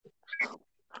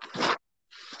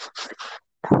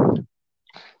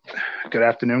Good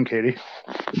afternoon, Katie.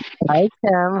 Hi,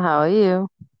 Tim. How are you?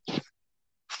 I'm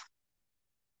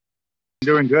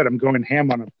doing good. I'm going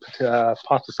ham on a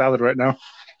pasta salad right now.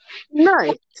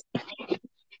 Nice.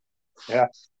 Yeah.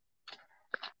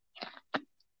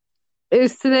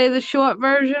 Is today the short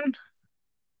version?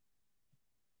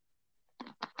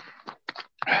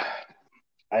 I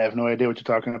have no idea what you're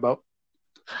talking about.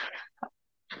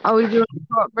 Are we doing the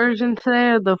short version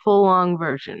today or the full long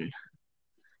version?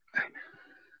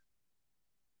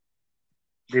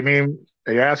 Do you mean,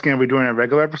 are you asking, are we doing a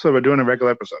regular episode? We're doing a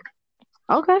regular episode.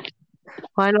 Okay.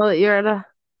 Well, I know that you're at a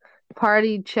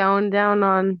party chowing down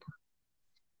on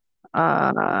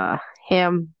uh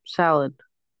ham salad.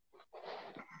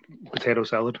 Potato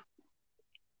salad.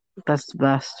 That's the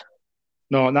best.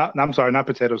 No, I'm sorry, not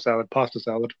potato salad, pasta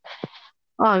salad.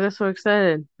 Oh, I guess we're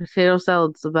excited. Potato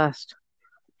salad's the best.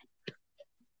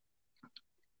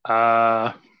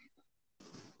 Uh,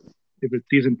 if it's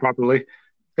seasoned properly.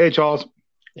 Hey, Charles.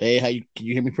 Hey, can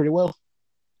you hear me pretty well?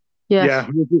 Yes. Yeah,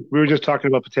 we were just talking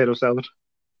about potato salad.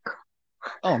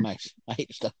 Oh, nice. I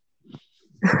hate stuff.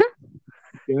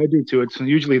 Yeah, I do too.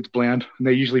 Usually it's bland, and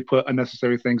they usually put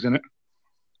unnecessary things in it.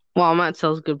 Walmart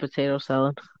sells good potato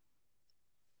salad.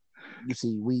 You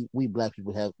see, we black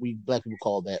people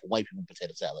call that white people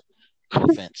potato salad. No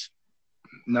offense,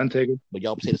 None taken. but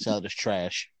y'all potato salad is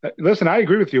trash. Listen, I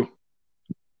agree with you.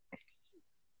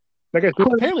 Like I said,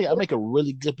 Apparently, I make a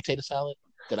really good potato salad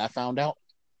that I found out.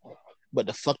 But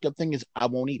the fucked up thing is, I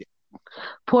won't eat it.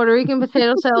 Puerto Rican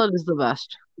potato salad is the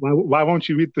best. why won't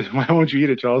you eat why won't you eat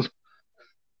it, Charles?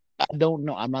 I don't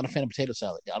know. I'm not a fan of potato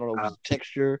salad. I don't know if it's the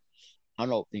texture. I don't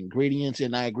know the ingredients,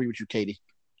 and I agree with you, Katie.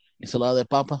 Ensalada de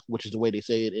papa, which is the way they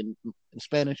say it in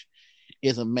Spanish,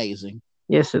 is amazing.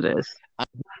 Yes, it is.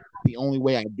 The only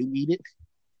way I do eat it,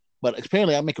 but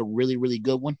apparently I make a really, really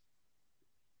good one.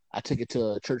 I took it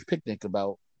to a church picnic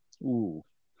about a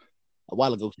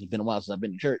while ago. It's been a while since I've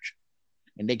been to church,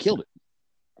 and they killed it.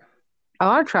 I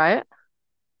want to try it.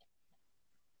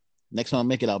 Next time I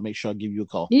make it, I'll make sure I give you a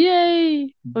call.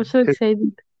 Yay! I'm so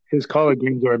excited. His collard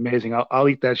greens are amazing. I'll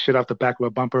eat that shit off the back of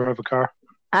a bumper of a car.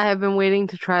 I have been waiting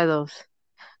to try those.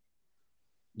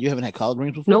 You haven't had collard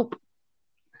greens before? Nope.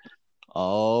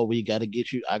 Oh, we got to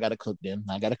get you. I got to cook then.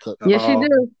 I got to cook. Yes, you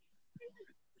do.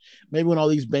 Maybe when all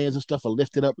these bands and stuff are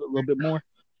lifted up a little bit more,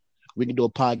 we can do a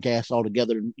podcast all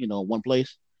together, one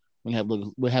place. We'll have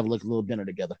a little dinner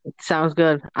together. Sounds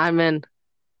good. I'm in.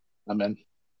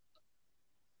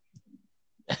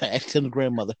 Ask Tim's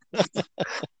grandmother.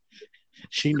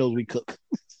 She knows we cook.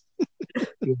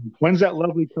 When's that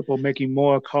lovely couple making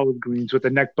more collard greens with the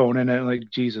neck bone in it? Like,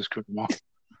 Jesus Christ.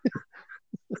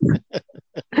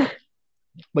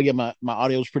 But yeah, my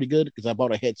audio is pretty good because I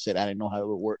bought a headset. I didn't know how it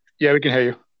would work. Yeah, we can hear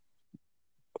you.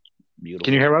 Beautiful.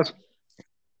 Can you hear us?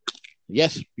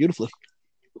 Yes, beautifully.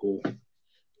 Cool.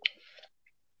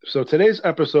 So today's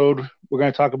episode, we're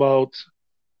going to talk about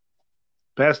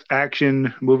best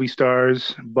action movie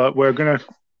stars, but we're going to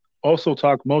also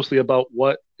talk mostly about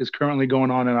what is currently going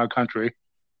on in our country.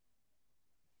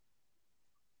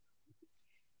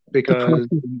 Because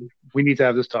we need to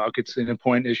have this talk. It's an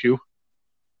important issue.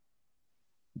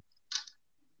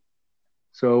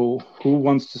 So who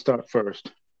wants to start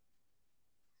first?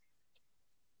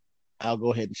 I'll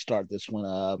go ahead and start this one.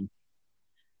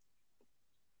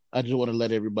 I just want to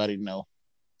let everybody know,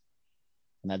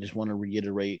 and I just want to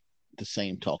reiterate the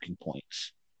same talking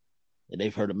points that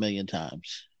they've heard a million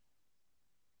times.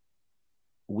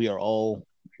 We are all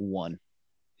one.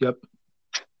 Yep.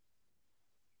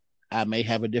 I may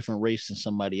have a different race than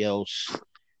somebody else,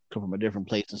 come from a different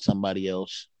place than somebody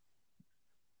else,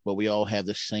 but we all have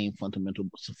the same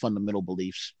fundamental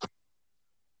beliefs.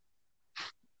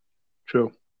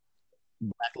 True.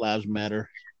 Black lives matter.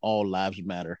 All lives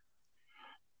matter.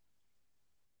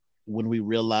 When we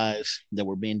realize that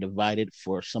we're being divided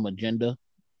for some agenda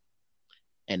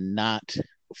and not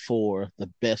for the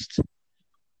best,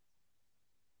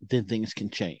 then things can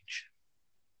change.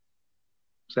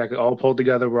 Exactly. All pulled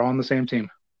together. We're all on the same team.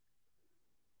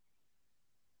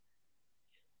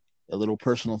 A little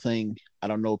personal thing. I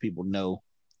don't know if people know.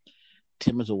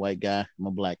 Tim is a white guy. I'm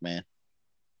a black man.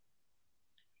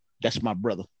 That's my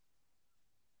brother.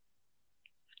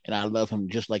 And I love him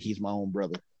just like he's my own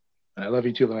brother. I love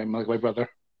you too, like my brother.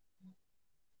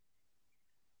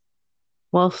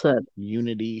 Well said.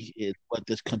 Unity is what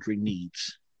this country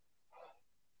needs.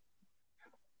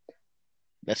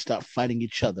 Let's stop fighting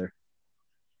each other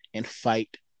and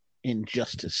fight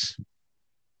injustice.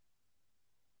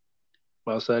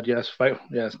 Well said. Yes. Fight.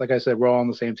 Yes. Like I said, we're all on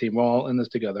the same team. We're all in this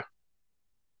together.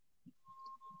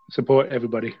 Support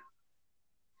everybody.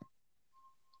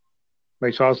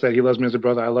 Like Charles said, he loves me as a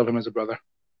brother. I love him as a brother.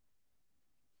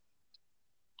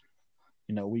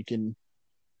 You know, we can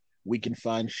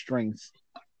find strength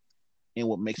in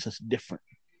what makes us different.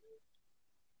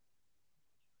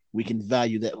 We can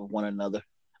value that with one another.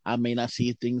 I may not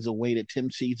see things the way that Tim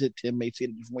sees it. Tim may see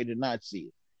it a different way than I see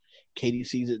it. Katie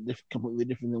sees it completely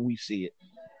different than we see it.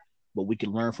 But we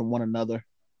can learn from one another.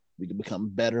 We can become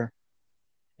better,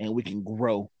 and we can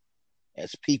grow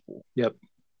as people. Yep.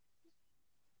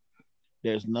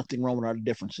 There's nothing wrong with our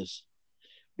differences,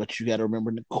 but you got to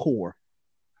remember in the core,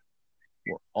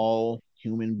 we're all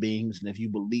human beings, and if you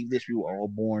believe this, we were all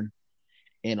born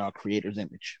in our Creator's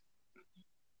image.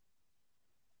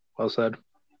 Well said.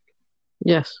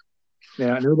 Yes.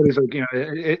 Yeah, and everybody's like,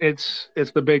 it's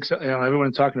the big,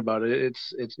 everyone's talking about it.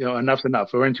 It's enough's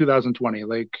enough. We're in 2020.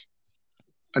 Like,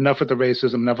 enough with the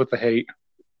racism, enough with the hate.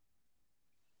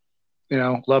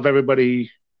 Love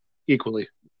everybody equally.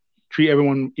 Treat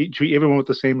everyone with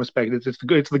the same respect.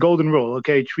 It's the golden rule.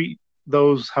 Okay, treat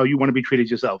those how you want to be treated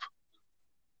yourself.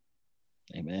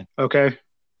 Amen. Okay,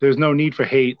 there's no need for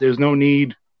hate. There's no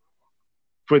need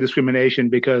for discrimination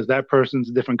because that person's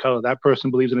a different color. That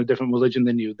person believes in a different religion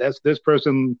than you. This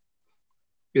person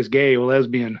is gay or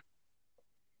lesbian.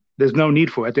 There's no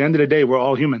need for it. At the end of the day, we're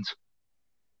all humans.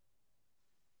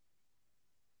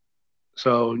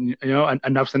 So,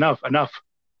 enough's enough.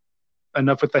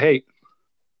 Enough with the hate.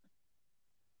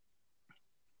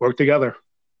 Work together.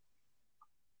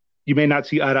 You may not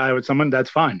see eye to eye with someone. That's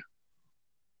fine.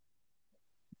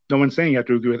 No one's saying you have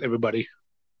to agree with everybody.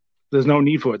 There's no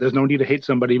need for it. There's no need to hate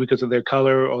somebody because of their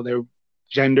color or their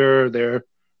gender, their,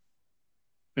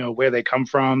 where they come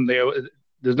from.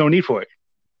 There's no need for it.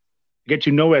 Get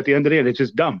you nowhere at the end of the day. It's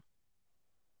just dumb.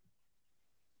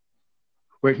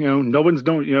 Where nobody's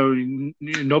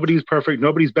perfect.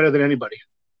 Nobody's better than anybody.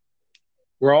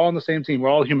 We're all on the same team. We're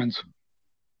all humans.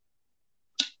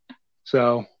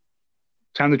 So,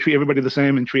 time to treat everybody the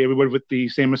same and treat everybody with the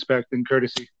same respect and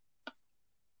courtesy.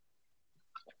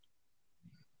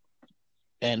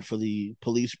 And for the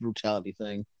police brutality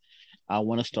thing, I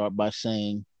want to start by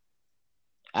saying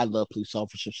I love police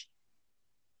officers.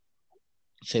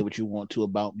 Say what you want to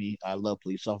about me. I love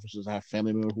police officers. I have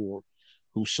family members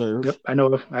who serve. Yep, I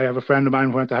know. I have a friend of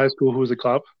mine who went to high school who was a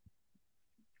cop.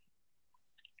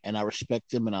 And I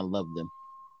respect them and I love them.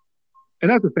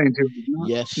 And that's the thing too.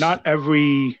 Yes. Not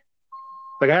every,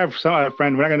 like I have a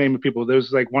friend, we're not gonna name people.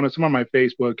 There's like someone on my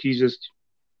Facebook, he's just,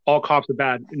 all cops are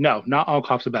bad. No, not all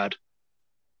cops are bad.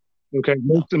 Okay,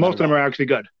 most of them are actually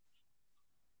good.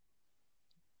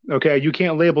 Okay, you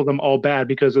can't label them all bad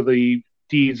because of the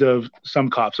deeds of some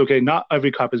cops. Okay, not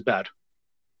every cop is bad.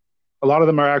 A lot of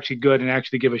them are actually good and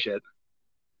actually give a shit.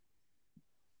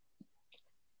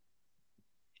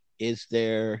 Is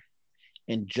there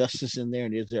injustice in there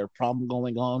and is there a problem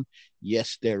going on?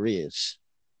 Yes, there is.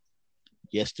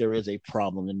 Yes, there is a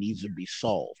problem that needs to be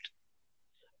solved.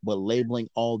 But labeling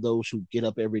all those who get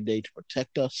up every day to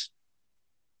protect us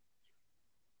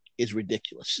is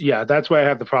ridiculous. Yeah, that's what I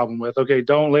have the problem with. Okay,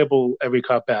 don't label every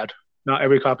cop bad. Not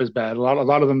every cop is bad. A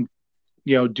lot of them,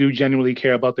 do genuinely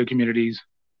care about their communities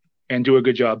and do a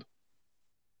good job.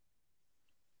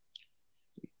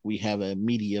 We have a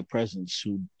media presence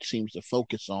who seems to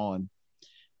focus on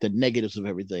the negatives of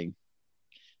everything.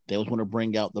 They always want to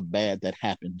bring out the bad that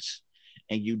happens,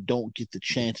 and you don't get the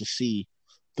chance to see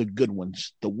the good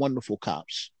ones, the wonderful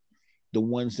cops, the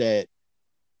ones that,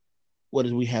 what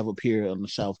do we have up here on the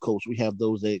South Coast? We have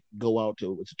those that go out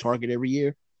to Target every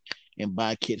year and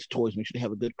buy kids toys, make sure they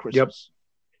have a good Christmas.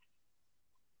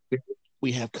 Yep.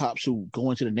 We have cops who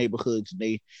go into the neighborhoods and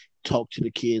they talk to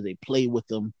the kids, they play with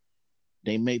them,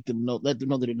 they make them know, let them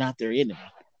know that they're not their enemy.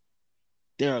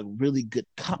 There are really good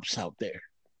cops out there.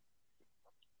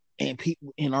 And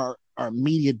people in our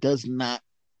media does not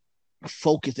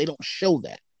focus, they don't show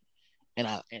that. And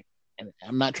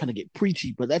I'm not trying to get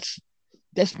preachy, but that's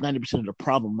 90% of the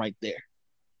problem right there.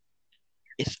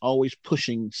 It's always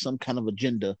pushing some kind of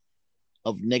agenda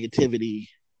of negativity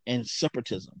and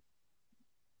separatism.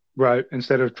 Right.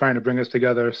 Instead of trying to bring us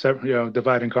together,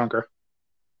 divide and conquer.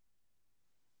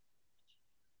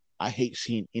 I hate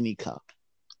seeing any cop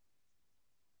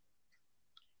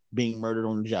being murdered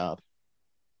on the job.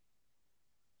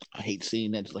 I hate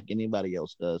seeing that just like anybody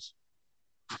else does.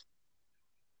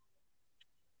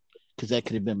 Because that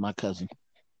could have been my cousin.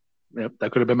 Yep,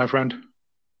 that could have been my friend.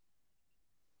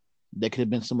 That could have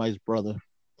been somebody's brother,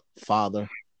 father,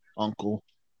 uncle,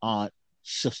 aunt,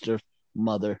 sister,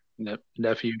 mother. Yep,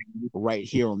 nephew. Right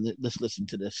here on this. Let's listen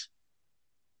to this.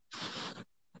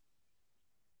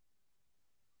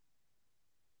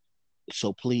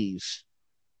 So please,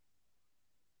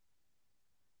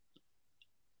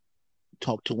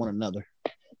 talk to one another,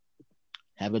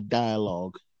 have a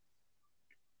dialogue.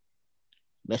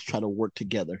 Let's try to work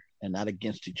together and not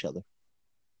against each other.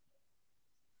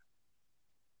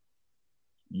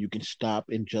 You can stop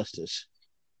injustice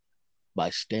by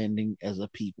standing as a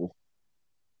people.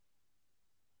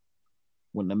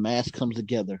 When the mass comes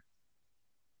together,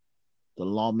 the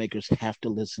lawmakers have to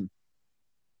listen.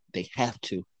 They have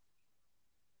to.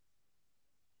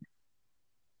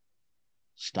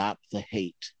 Stop the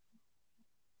hate.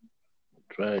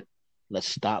 That's right. Let's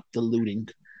stop the looting.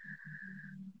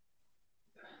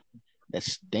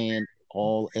 Let's stand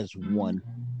all as one.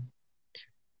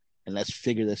 And let's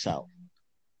figure this out.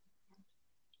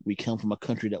 We come from a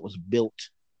country that was built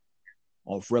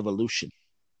off revolution,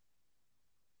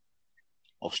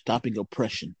 of stopping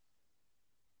oppression.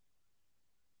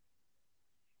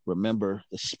 Remember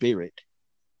the spirit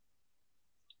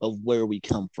of where we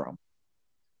come from.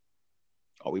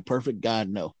 Are we perfect? God,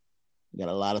 no. We got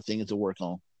a lot of things to work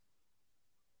on.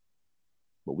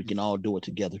 But we can all do it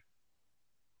together.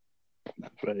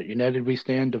 That's right. United we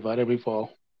stand, divided we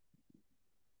fall.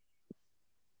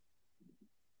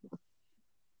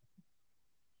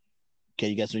 Okay,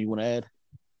 you got something you want to add?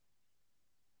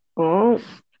 Oh,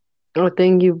 I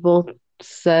think you both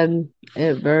said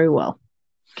it very well.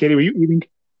 Katie, were you eating?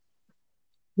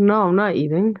 No, I'm not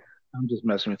eating. I'm just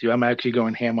messing with you. I'm actually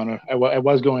going ham on I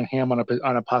was going ham on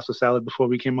a pasta salad before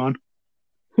we came on.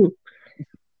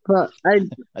 But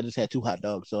I just had 2 hot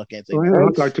dogs, so I can't say. Well,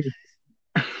 Hot dog too.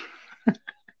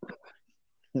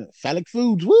 Phallic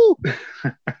foods, woo!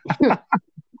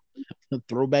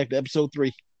 Throwback to episode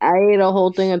 3. I ate a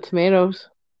whole thing of tomatoes.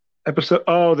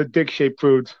 The dick-shaped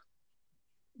foods.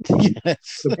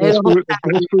 Yes. The best foods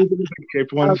are the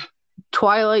dick-shaped ones.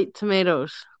 Twilight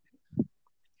tomatoes.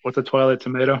 What's a Twilight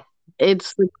tomato?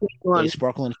 It's the green They one.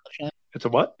 sparkle in the sunshine. It's a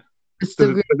what? It's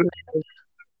the green.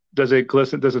 Does it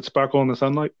glisten? Does it sparkle in the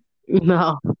sunlight?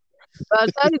 No. But I'll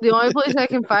tell you, the only place I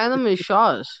can find them is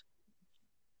Shaw's.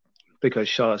 Because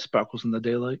Shaw sparkles in the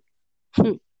daylight.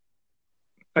 Hmm.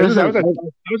 I was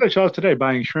at Shaw's today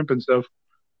buying shrimp and stuff.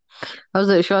 I was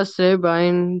at Shaw's today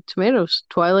buying tomatoes,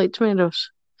 Twilight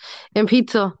tomatoes, and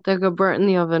pizza that got burnt in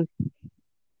the oven.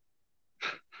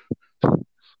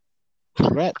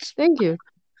 Congrats. Thank you.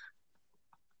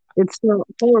 It's so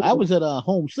horrible. I was at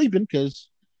home sleeping because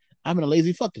I'm in a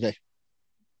lazy fuck today.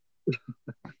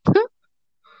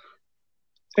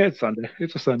 It's Sunday.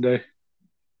 It's a Sunday.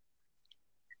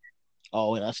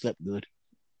 Oh, and I slept good.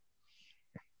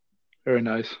 Very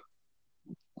nice.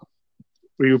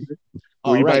 Were you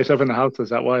All by right. yourself in the house? Is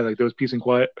that why? Like there was peace and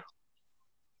quiet?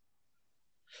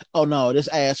 Oh no, this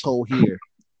asshole here.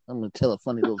 I'm gonna tell a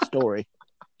funny little story.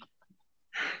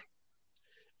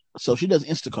 So she does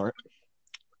Instacart.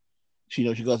 She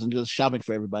goes and does shopping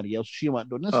for everybody else. She went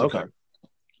doing Instacart. Oh, okay.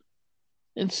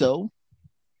 And so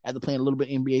after playing a little bit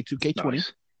NBA 2K20.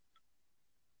 Nice.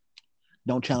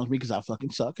 Don't challenge me because I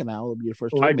fucking suck, and I'll be the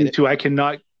first Oh, to I admit do it. too. I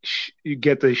cannot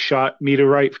get the shot meter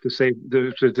right to say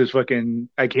this fucking.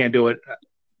 I can't do it.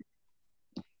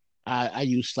 I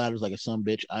use sliders like a son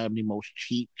bitch. I am the most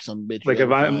cheap son bitch. Like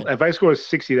if I score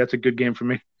 60, that's a good game for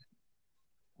me.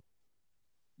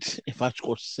 If I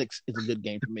score 6, it's a good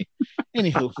game for me.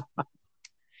 Anywho,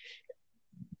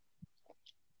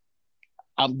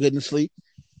 I'm good in sleep.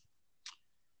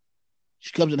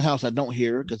 She comes in the house. I don't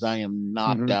hear her because I am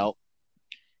knocked out.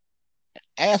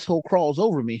 Asshole crawls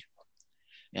over me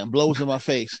and blows in my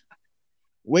face.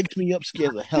 Wakes me up,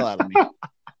 scares the hell out of me.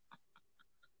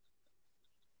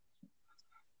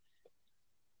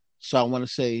 So I want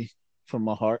to say from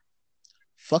my heart,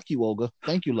 fuck you, Olga.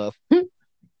 Thank you, love.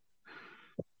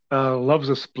 Love's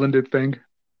a splendid thing.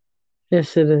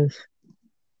 Yes, it is.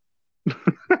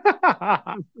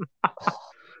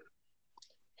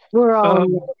 We're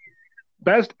all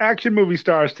Best action movie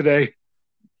stars today.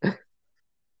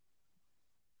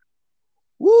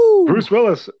 Woo! Bruce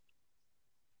Willis.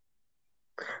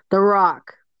 The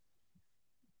Rock.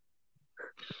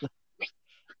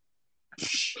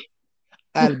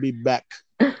 I'll be back.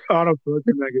 Arnold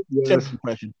Schwarzenegger. Yes. Terrible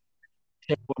impression.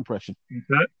 Terrible impression.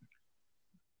 That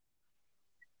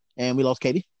And we lost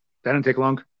Katie. didn't take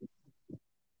long.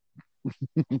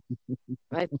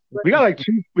 I- We got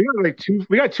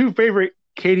two favorite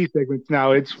Katie segments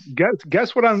now. It's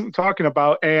guess what I'm talking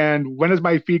about, and when is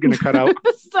my feed gonna cut out?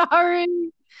 Sorry.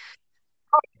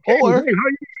 Or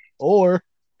Hey,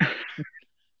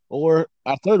 or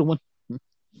our third one.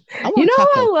 I want You know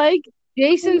taco. I like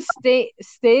Jason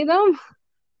Statham?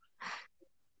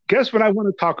 guess when I want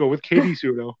a taco with Katie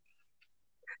Sudo.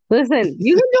 Listen,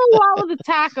 you can do a lot with a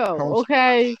taco, Carl's-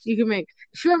 okay? You can make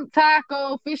shrimp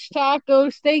taco, fish taco,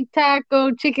 steak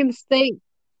taco, chicken steak.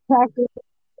 Taco.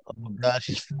 Oh my gosh,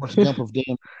 she's Forrest Gump of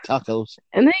damn tacos.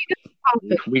 And then you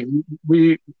got We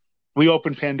we we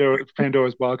opened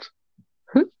Pandora's box.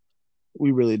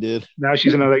 We really did. Now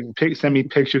she's gonna send me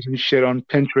pictures and shit on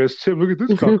Pinterest. Say, look at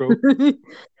this taco.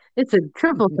 It's a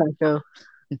triple taco.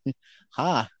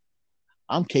 Hi,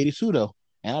 I'm Katie Sudo,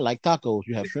 and I like tacos.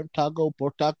 You have shrimp taco,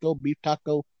 pork taco, beef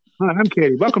taco. Hi, I'm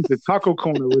Katie. Welcome to Taco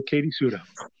Corner with Katie Sudo.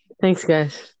 Thanks,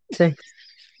 guys. Thanks.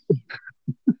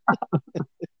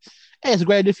 Hey, it's a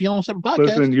great idea for your own separate podcast.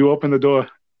 Listen, you open the door.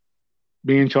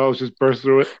 Me and Charles just burst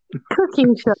through it.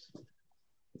 Cooking show.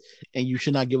 And you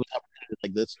should not give us opportunities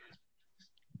like this.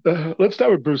 Let's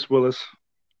start with Bruce Willis.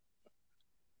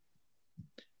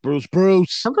 Bruce.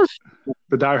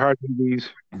 The Die Hard movies.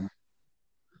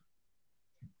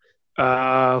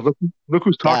 Look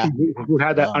who's talking. Who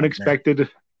had that unexpected? Man.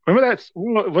 Remember that?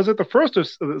 Was it the first or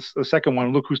the second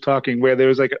one? Look who's talking, where there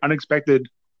was like an unexpected,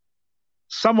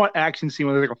 somewhat action scene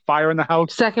where there's like a fire in the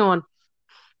house. Second one,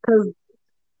 because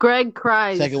Greg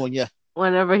cries. Second one, yeah.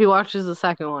 Whenever he watches the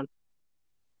second one.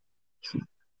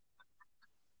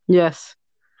 Yes,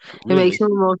 really? It makes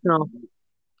him emotional.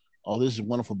 Oh, this is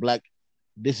wonderful black.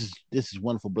 This is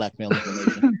wonderful black male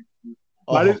information.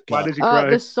 Why does he cry?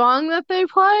 The song that they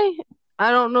play,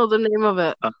 I don't know the name of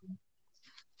it.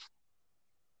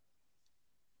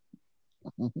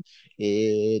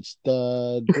 It's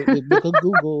the Great Book of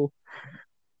Google.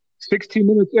 16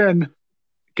 minutes in.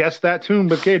 Guess that tune,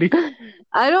 but Katie.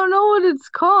 I don't know what it's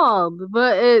called,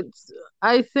 but it's,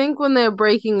 I think when they're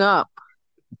breaking up.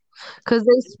 Because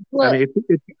they split. I mean,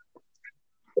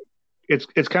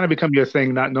 it's kind of become your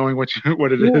thing, not knowing what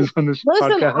it is on this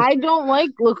podcast. I don't like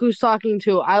Look Who's Talking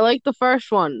To. I like the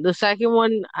first one. The second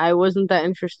one, I wasn't that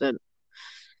interested.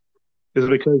 Is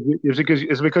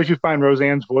it because you find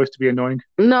Roseanne's voice to be annoying?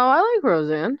 No, I like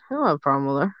Roseanne. I don't have a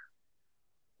problem with her.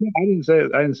 Yeah, I didn't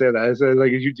say that. I said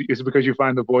like is it because you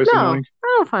find the voice annoying? I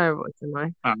don't find her voice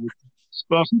annoying.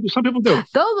 Well, some people do.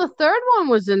 Though the third one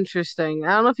was interesting. I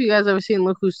don't know if you guys ever seen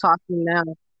Look Who's Talking Now.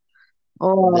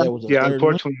 Yeah,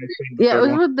 unfortunately, I've seen the it was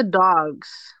one. with the dogs.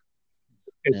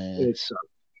 It's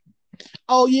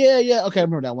oh yeah. Okay, I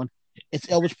remember that one. It's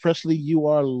Elvis Presley. You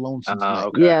Are Lonesome Tonight.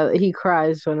 Okay. Yeah, he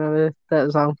cries whenever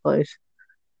that song plays.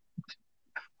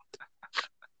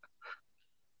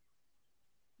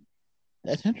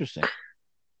 That's interesting.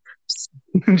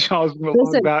 Charles will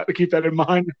log that to keep that in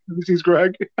mind. This is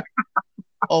Greg.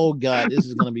 Oh God, this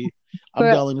is gonna be. I'm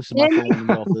dialing this to my phone when we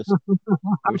get off this.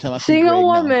 Every time I see Greg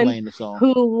woman now, I'm playing the song.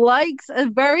 Who likes a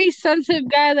very sensitive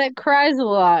guy that cries a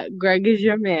lot. Greg is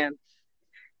your man.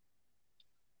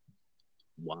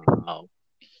 Wow.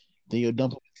 Then you'll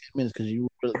dump it in 10 minutes because you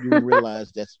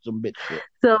realize that's some bitch shit.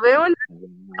 So everyone,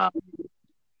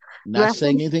 not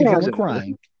saying anything because of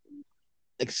crying.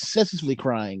 Excessively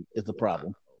crying is the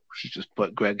problem. She just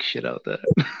put Greg's shit out there.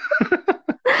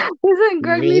 Listen,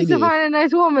 Greg needs to find a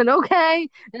nice woman, okay?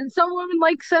 And some women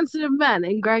like sensitive men,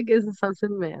 and Greg is a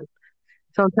sensitive man.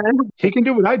 Sometimes he can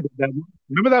do what I did.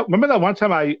 Remember that one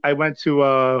time I went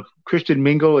to Christian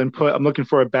Mingle and put I'm looking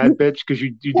for a bad bitch because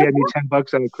you gave me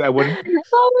 $10 and I wouldn't.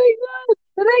 Oh my God!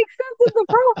 They accepted the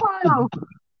profile.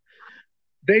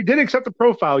 They did accept the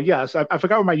profile. Yes, I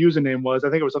forgot what my username was. I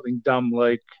think it was something dumb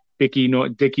like Dickie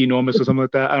Enormous or something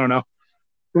like that. I don't know.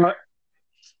 But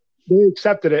they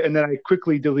accepted it, and then I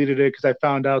quickly deleted it because I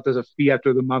found out there's a fee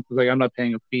after the month. I was like, I'm not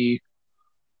paying a fee.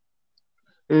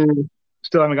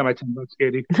 Still haven't got my $10,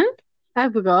 Katie. I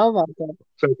forgot about that.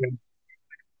 So, okay.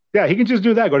 Yeah, he can just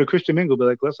do that. Go to Christian Mingle, be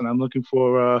like, listen, I'm looking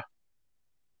for,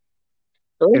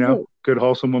 good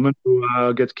wholesome woman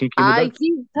who gets kinky. I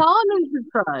keep telling him to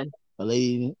try. A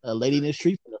lady in the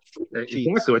street.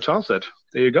 Exactly what Charles said.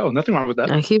 There you go. Nothing wrong with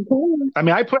that. I keep telling him. I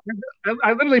mean, I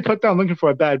literally put down looking for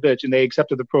a bad bitch, and they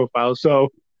accepted the profile, so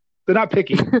they're not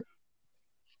picky.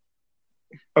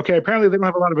 Okay, apparently they don't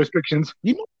have a lot of restrictions.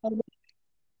 You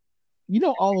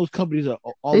know, all those companies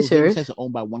all those dating sites are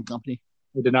owned by one company.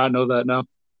 I did not know that. No.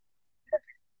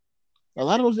 A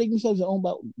lot of those dating sites are owned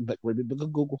by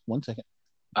Google. 1 second.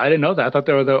 I didn't know that. I thought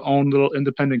they were their own little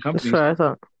independent companies. That's what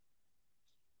I thought.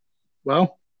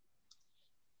 Well,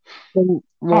 the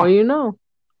more you know.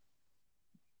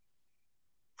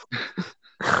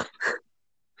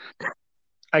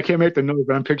 I can't make the noise,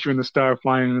 but I'm picturing the star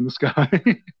flying in the sky.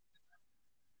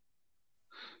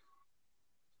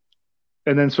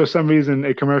 And then for some reason,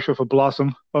 a commercial for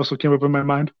Blossom also came up in my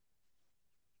mind.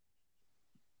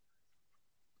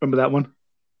 Remember that one?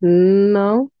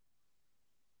 No.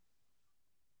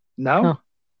 No?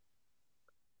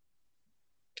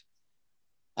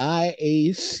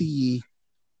 IAC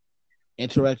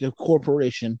Interactive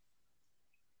Corporation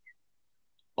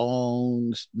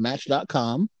owns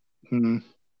Match.com,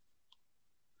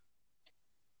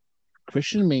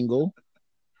 Christian Mingle.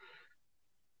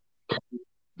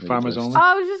 Farmers Only.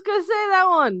 I was just gonna say that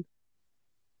one.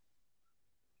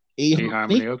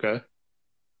 eHarmony, okay.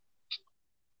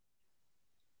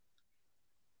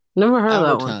 Never heard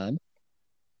of that one. Albertine.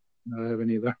 No, I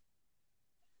haven't either.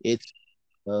 It's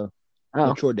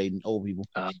mature dating old people.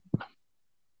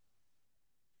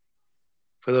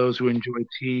 For those who enjoy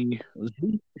tea.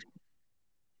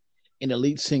 In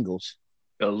Elite Singles.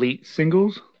 Elite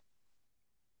Singles?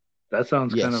 That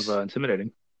sounds kind of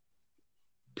intimidating.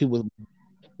 People.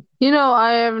 You know,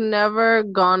 I have never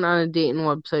gone on a dating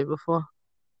website before.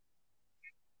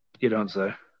 You don't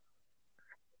say.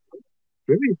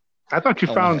 Really? I thought you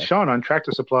found Sean on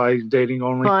Tractor Supply dating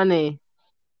only. Funny.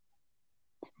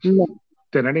 No.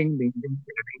 Yes,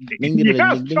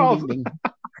 Charles.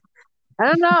 I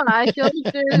don't know. I feel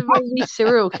like there might be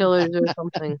serial killers or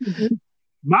something.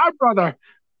 My brother.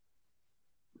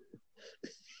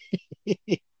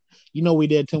 You know we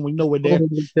did, Tim. We know we're there.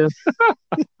 Did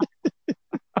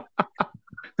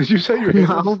you say you're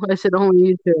No, I said only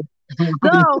you two. So,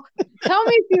 tell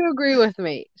me if you agree with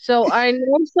me. So, I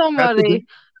know somebody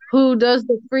who does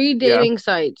the free dating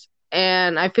sites,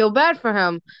 and I feel bad for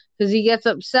him because he gets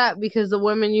upset because the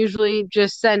women usually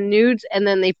just send nudes and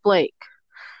then they flake.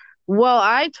 Well,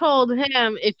 I told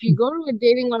him if you go to a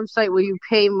dating website where you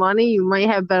pay money, you might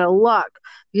have better luck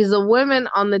because the women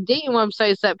on the dating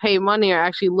websites that pay money are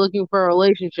actually looking for a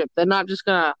relationship. They're not just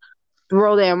going to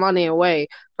throw their money away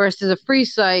versus a free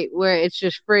site where it's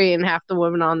just free and half the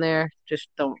women on there just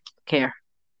don't care.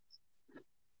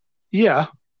 Yeah.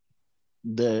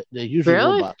 They're usually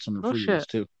robots on the free ones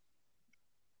too.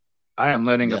 I am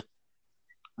learning a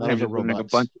bunch of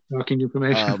talking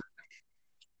information.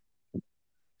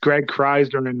 Greg cries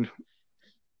during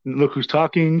Look Who's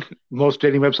Talking. Most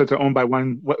dating websites are owned by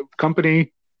one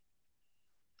company.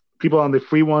 People on the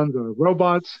free ones are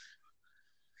robots.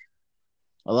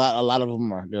 A lot of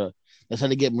them are. That's how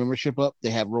they get membership up. They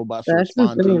have robots to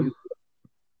respond to you,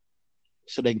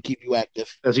 so they can keep you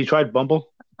active. Has he tried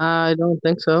Bumble? I don't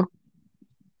think so.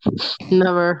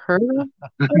 Never heard of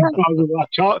it.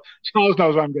 Charles knows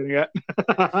what I'm getting at.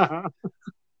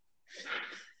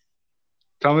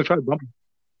 Tell him to try Bumble.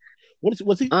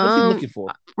 What's he looking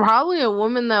for? Probably a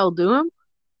woman that'll do him.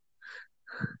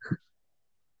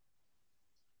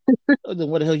 Then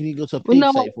what the hell you need to go to a paid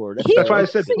site for? That's why I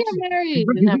said to get married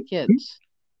and have kids.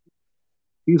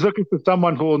 He's looking for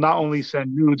someone who will not only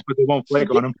send nudes, but they won't flake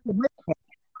on him.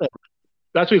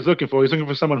 That's what he's looking for. He's looking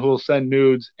for someone who will send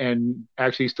nudes and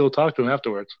actually still talk to him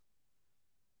afterwards,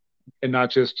 and not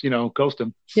just ghost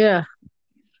him. Yeah.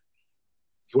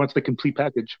 He wants the complete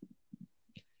package.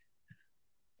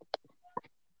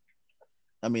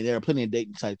 I mean, there are plenty of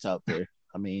dating sites out there.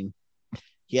 I mean,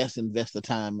 he has to invest the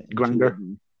time.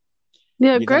 Grindr.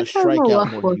 Yeah, Greg's has a lot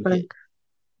for it.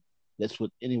 That's what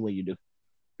any way you do.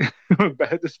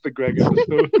 This is the Greg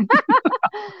episode.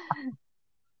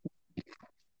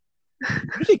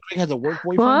 You think Greg has a work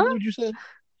boyfriend? What did you say?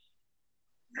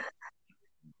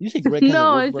 You think Greg has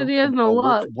no, I said he has no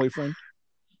luck. Boyfriend?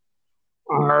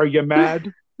 Are you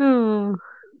mad? I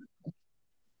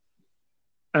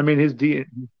mean, his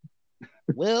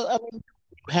Well, I mean,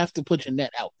 you have to put your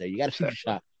net out there. You got to shoot your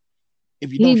shot.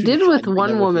 If you don't he did with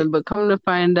one woman, but come to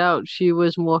find out, she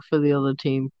was more for the other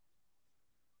team.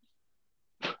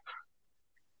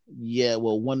 Yeah,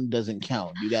 well, one doesn't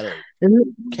count. You got to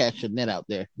catch your net out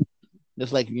there.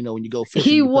 Just like, when you go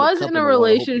fishing. He was in a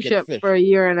relationship for a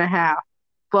year and a half,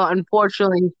 but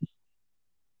unfortunately,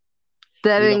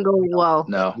 that didn't go well.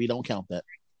 No. We don't count that.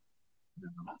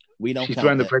 We don't. She's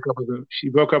trying to break up with him. She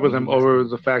broke up with him over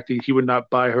the fact that he would not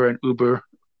buy her an Uber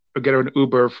or get her an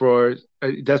Uber for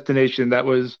a destination that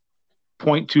was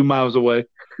 0.2 miles away.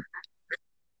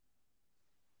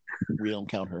 We don't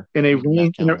count her. In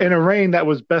a rain that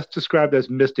was best described as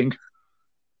misting.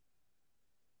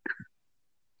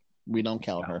 We don't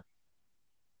count her.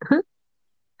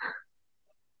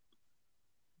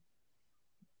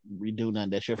 We do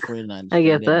not. That's your friend. I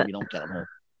get that. We don't count her.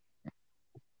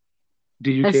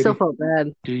 Do you? I Katie? still felt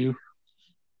bad. Do you?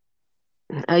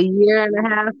 A year and a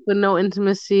half with no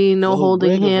intimacy, no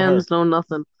holding hands, no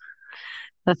nothing.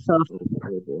 That's tough.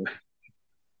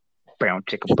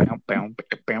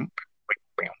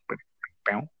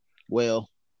 Well,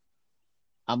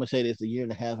 I'm gonna say this: a year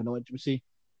and a half of no intimacy.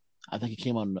 I think he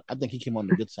came on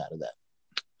the good side of that.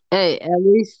 Hey, at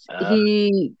least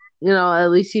at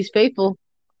least he's faithful.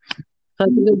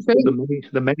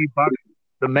 The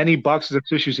many boxes of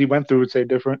tissues he went through would say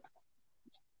different.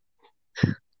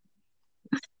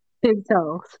 It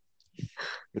tells.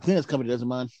 The clearance company doesn't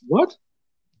mind. What?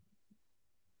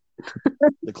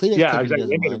 The Kleenex Yeah, company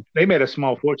exactly. doesn't mind. They made a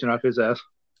small fortune off his ass.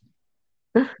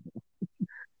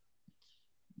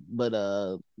 But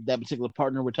that particular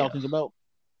partner we're talking about,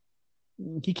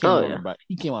 he came Oh, out yeah. on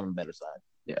he came out on the better side.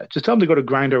 Yeah, just tell him to go to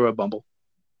Grindr or Bumble.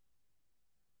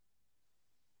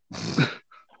 I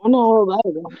don't know about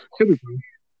that. He'll be fine.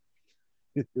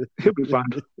 He'll be fine.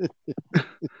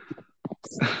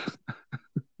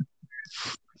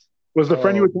 Was the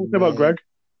friend you were talking about Greg?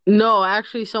 No,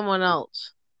 actually, someone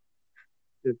else.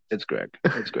 It's Greg.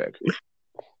 It's Greg.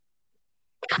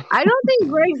 I don't think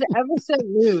Greg's ever sent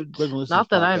nudes. Greg listens Not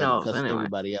to that I podcasts know and of, cusses anyway.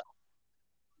 everybody out.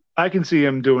 I can see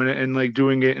him doing it and like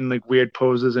doing it in like weird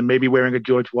poses and maybe wearing a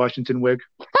George Washington wig.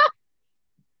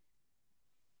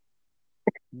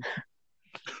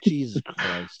 Jesus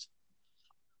Christ.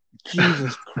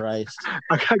 Jesus Christ.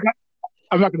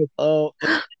 I'm not gonna. Oh,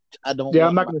 I don't. Yeah,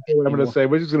 I'm not gonna say what I'm gonna say.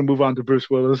 We're just gonna move on to Bruce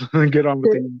Willis and get on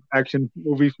with the action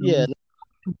movie. Yeah.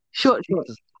 Short.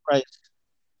 Jesus Christ.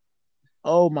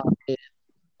 Oh my God.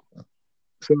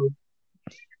 So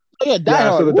yeah, Die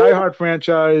Hard. So the Die Hard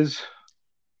franchise.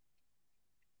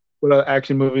 What other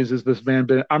action movies has this man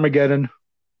been? Armageddon.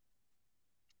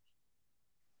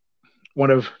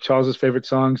 One of Charles's favorite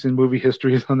songs in movie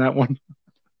history is on that one.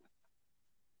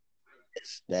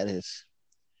 Yes, that is.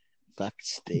 If I could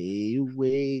stay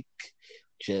awake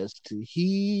just to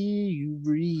hear you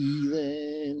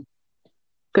breathing.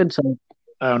 Good song.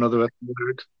 I don't know the rest of the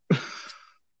lyrics.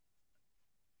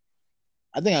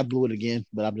 I think I blew it again,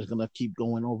 but I'm just gonna keep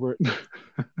going over it.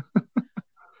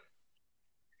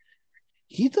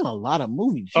 He's done a lot of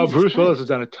movies. Jesus Bruce Christ. Willis has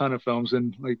done a ton of films,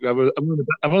 and like I'm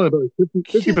only about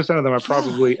 50% of them are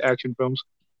probably action films.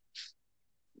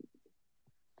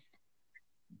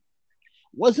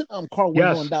 Wasn't Carl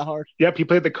Winslow in Die Hard? Yep, he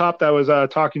played the cop that was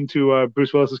talking to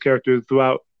Bruce Willis's character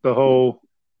throughout the whole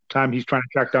time he's trying to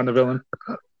track down the villain.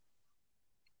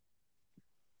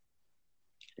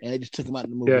 And they just took him out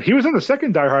of the movie. Yeah, he was in the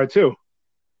second Die Hard too.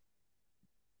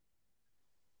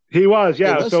 He was,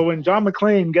 yeah. So when John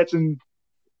McClane gets into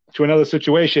another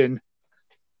situation,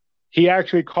 he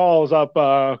actually calls up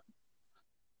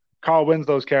Carl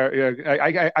Winslow's character.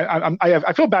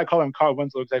 I feel bad calling him Carl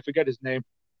Winslow because I forget his name.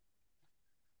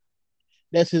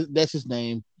 That's his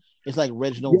name. It's like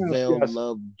Reginald Vale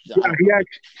Love. Yeah,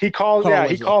 he calls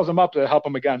him up to help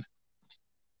him again.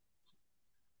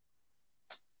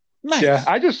 Nice. Yeah,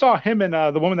 I just saw him and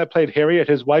the woman that played Harriet,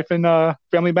 his wife in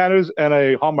Family Matters, and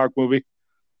a Hallmark movie.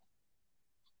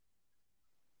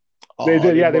 They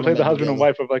did, yeah. They played the husband and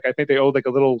wife of I think they owed a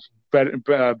little bed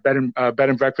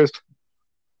and breakfast.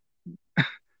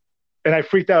 And I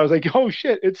freaked out. I was like, "Oh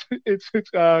shit! It's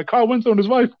Carl Winslow and his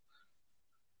wife."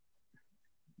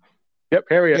 Yep,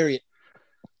 Harriet.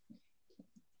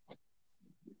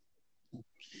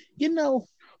 You know,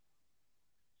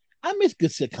 I miss good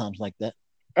sitcoms like that.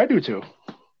 I do too.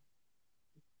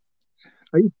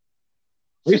 I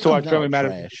used to watch Family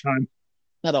Matters all the time.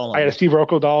 Not all. I had a Steve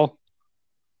Urkel doll.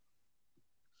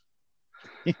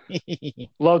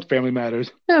 Loved Family Matters.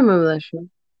 I remember that show.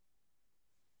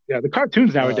 Yeah, the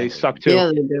cartoons nowadays suck too.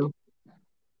 Yeah, they do.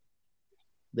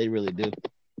 They really do.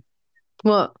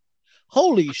 What?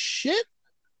 Holy shit!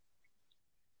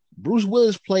 Bruce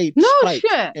Willis played Spike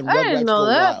shit. In I didn't know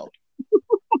that. Wild.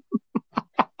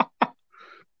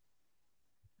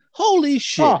 Holy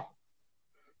shit! Huh.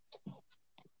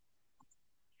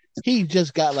 He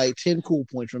just got 10 cool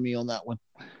points from me on that one.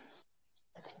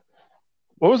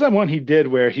 What was that one he did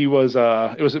where he was?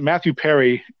 It was Matthew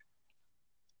Perry.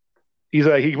 He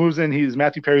moves in. He's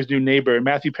Matthew Perry's new neighbor, and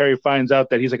Matthew Perry finds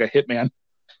out that he's like a hitman.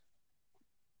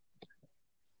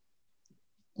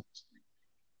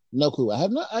 No clue.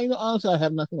 Honestly, I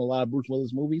have not seen a lot of Bruce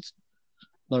Willis movies.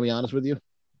 I'm gonna be honest with you.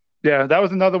 Yeah, that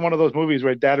was another one of those movies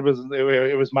where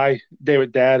it was my day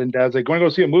with Dad, and Dad's like, "Want to go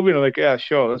see a movie?" And I'm like, "Yeah,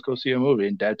 sure, let's go see a movie."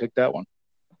 And Dad picked that one.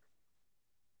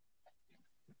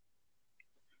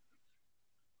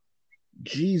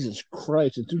 Jesus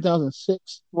Christ! In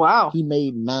 2006, wow, he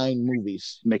made 9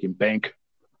 movies, making bank.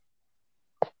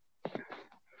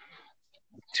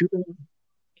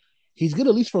 He's good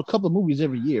at least for a couple of movies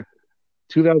every year.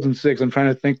 2006. I'm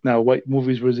trying to think now. What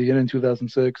movies was he in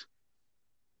 2006?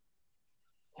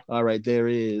 All right, there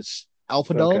is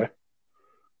Alpha Dog.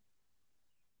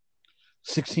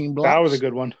 16 Blocks. That was a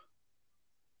good one.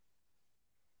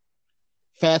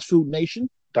 Fast Food Nation.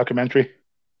 Documentary.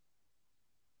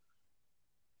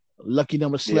 Lucky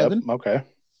Number 7. Yep, okay.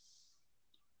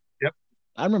 Yep.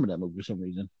 I remember that movie for some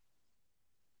reason.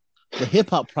 The Hip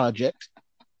Hop Project.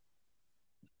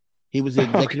 He was the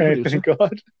executive producer. Thank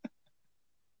God.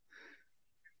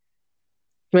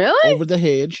 Really? Over the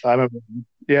Hedge. I remember.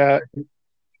 Yeah.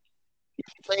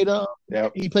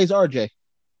 He plays RJ.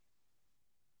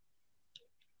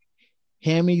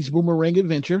 Hammy's Boomerang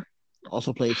Adventure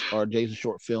also plays RJ's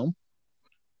short film.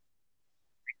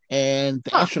 And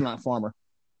The Astronaut Farmer.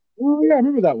 Oh yeah, I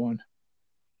remember that one.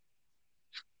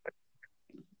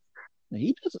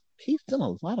 He's done a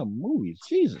lot of movies.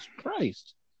 Jesus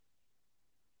Christ.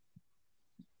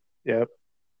 Yep.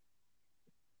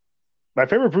 My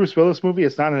favorite Bruce Willis movie,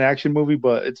 it's not an action movie,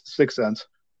 but it's Sixth Sense.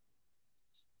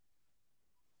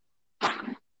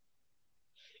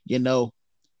 You know,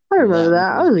 I remember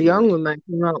that. I was young when that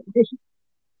came out.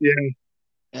 Yeah.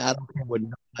 I don't care what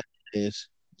nobody is.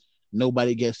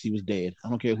 Nobody guessed he was dead. I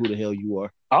don't care who the hell you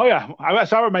are. Oh yeah, I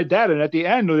saw it with my dad, and at the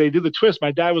end when they do the twist,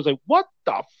 my dad was like, "What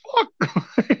the fuck?"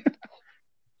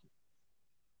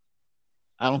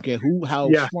 I don't care how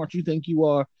smart you think you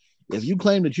are. If you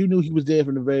claim that you knew he was dead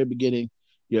from the very beginning,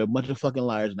 you're a bunch of fucking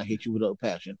liars, and I hate you with a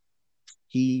passion.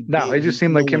 It just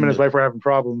seemed like him and his wife were having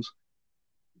problems.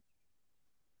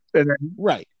 And then,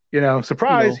 right.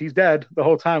 Surprise, he's dead the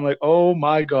whole time. Like, oh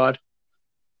my God.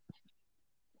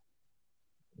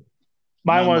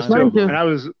 Mine was too. And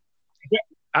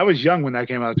I was young when that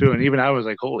came out too. And even I was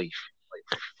like, holy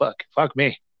fuck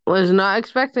me. Was not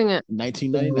expecting it.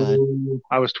 1999.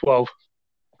 I was 12.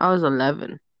 I was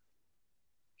 11.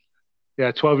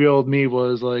 Yeah, 12-year-old me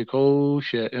was like, oh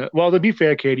shit. Well, to be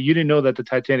fair, Katie, you didn't know that the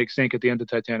Titanic sank at the end of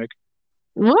Titanic.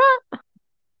 What?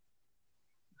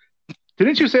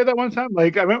 Didn't you say that one time?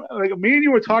 Like, I remember, like me and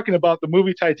you were talking about the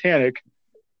movie Titanic.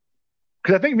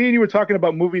 Because I think me and you were talking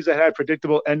about movies that had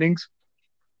predictable endings.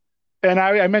 And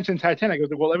I mentioned Titanic. I was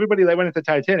like, well, everybody that went into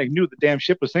Titanic knew the damn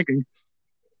ship was sinking.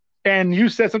 And you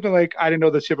said something like, I didn't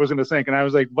know the ship was going to sink. And I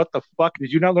was like, what the fuck?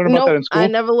 Did you not learn about that in school? I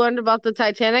never learned about the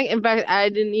Titanic. In fact, I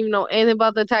didn't even know anything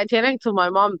about the Titanic until my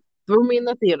mom threw me in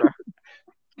the theater.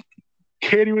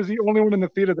 Katie was the only one in the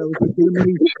theater that was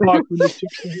legitimately shocked when the ship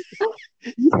sank.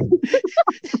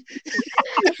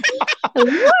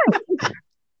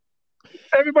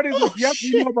 Everybody's like, yep,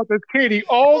 we know about this. Katie,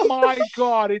 oh my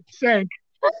God, it sank.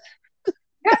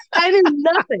 I knew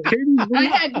nothing. I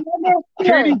had no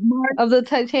idea of the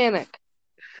Titanic.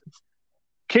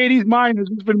 Katie's mind has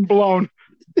just been blown.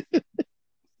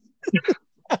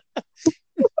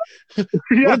 What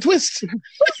a twist!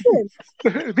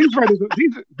 These writers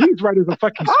are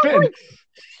fucking spitting. I was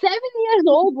 7 years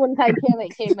old when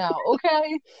Titanic came out.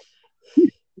 Okay.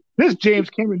 This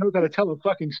James Cameron knows how to tell a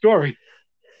fucking story.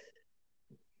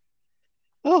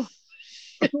 Oh.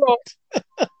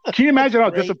 Can you imagine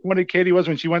how disappointed Katie was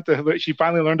when she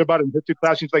finally learned about it in history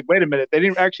class? She's like, wait a minute, they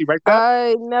didn't actually write that?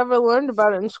 I never learned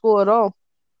about it in school at all.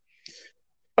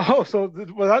 Oh, so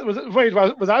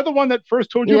was I the one that first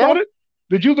told you about it?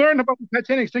 Did you learn about the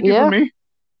Titanic sinking from me?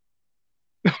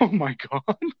 Oh my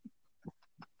God.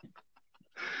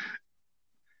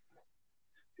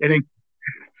 And then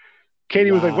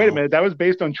Katie was like, wait a minute, that was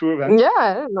based on true events? Yeah,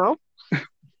 I didn't know.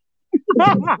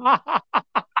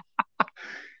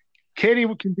 Katie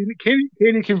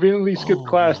conveniently skipped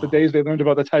class the days they learned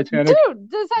about the Titanic.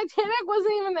 Dude, the Titanic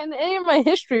wasn't even in any of my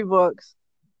history books.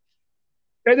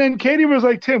 And then Katie was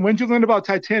like, Tim, when did you learn about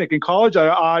Titanic? In college?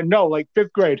 No, like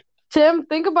 5th grade. Tim,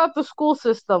 think about the school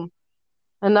system.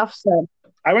 Enough said.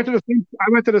 I went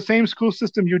to the same school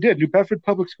system you did, New Bedford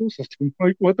Public School System.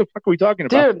 Like, what the fuck are we talking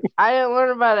about? Dude, I didn't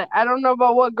learn about it. I don't know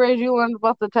about what grade you learned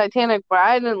about the Titanic, but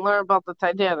I didn't learn about the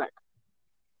Titanic.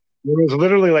 It was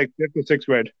literally like 5th or 6th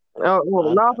grade. Oh,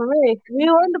 well, not for me. We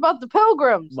learned about the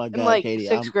Pilgrims in like Katie,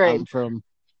 6th grade. Yeah,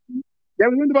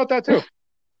 we learned about that too.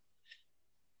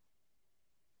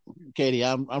 Katie,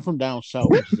 I'm from down south,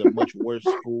 which is a much worse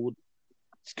school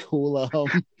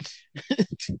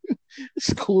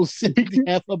city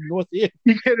half up north here.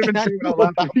 He can't even say it out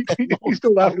loud. He's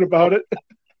still laughing about it.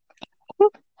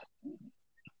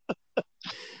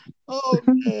 Oh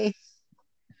man.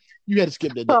 You had to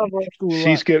skip that day.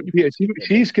 She skipped. Yeah,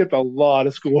 she skipped a lot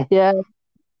of school. Yeah.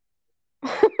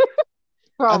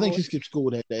 I think she skipped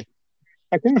school that day.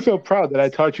 I kind of feel proud that I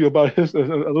taught you about a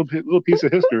little piece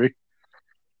of history.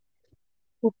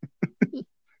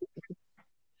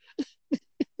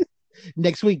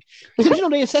 Next week, did you know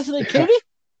they assassinated Kennedy?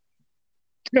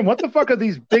 Tim, what the fuck are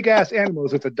these big ass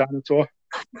animals? It's a dinosaur.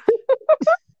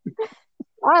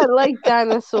 I like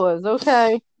dinosaurs.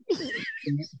 Okay.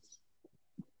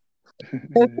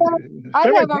 I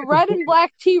have a red and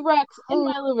black T-Rex in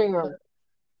my living room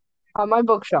on my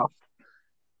bookshelf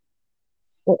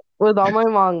with all my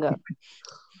manga.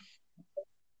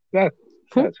 That's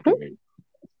great.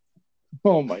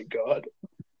 Oh my God.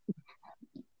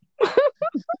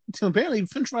 So apparently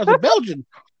French fries are Belgian.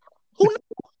 Who knows?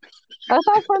 I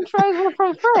thought French fries were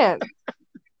from France.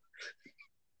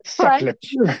 French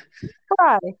Succulent.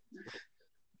 fry.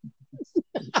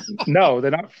 No,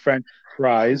 they're not French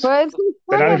fries. But it's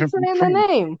They're not I'm even from saying the France.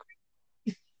 name.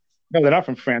 No, they're not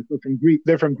from France. They're from Greece.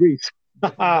 They're from Greece.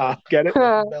 Get it?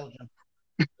 Belgium.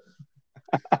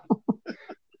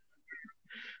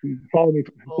 Follow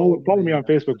me on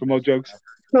Facebook for more jokes.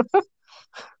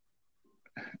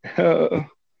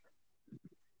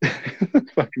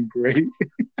 Fucking great.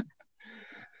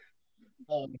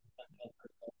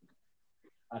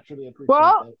 I truly appreciate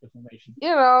Well, that information. you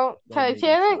know,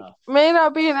 Titanic may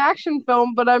not be an action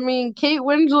film, but I mean, Kate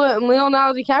Winslet and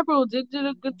Leonardo DiCaprio did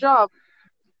a good job.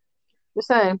 Just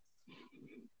saying.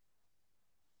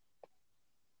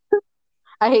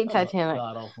 I hate Titanic,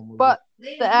 but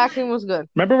the acting was good.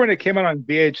 Remember when it came out on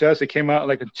VHS? It came out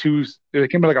like it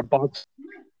came out like a box.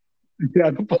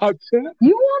 Yeah, the box set.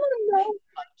 You want to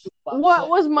know what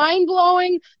was mind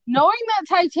blowing? Knowing that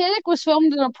Titanic was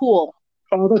filmed in a pool.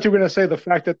 Oh, I thought you were going to say the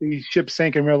fact that the ship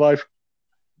sank in real life.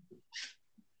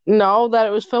 No, that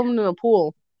it was filmed in a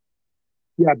pool.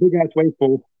 Yeah, big ass wave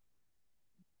pool.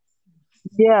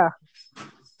 Yeah.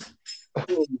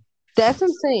 That's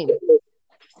insane.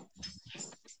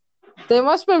 They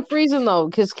must have been freezing though,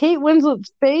 because Kate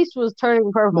Winslet's face was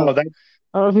turning purple. No, I don't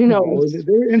know if you know.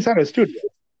 They're inside a studio.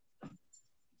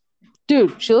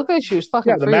 Dude, she looked like she was fucking.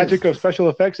 Yeah, the freezing. magic of special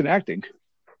effects and acting.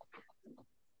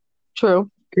 True.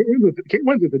 Kate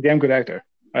Winslet's a damn good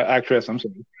actress. I'm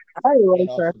sorry. I like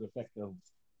her.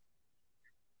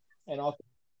 And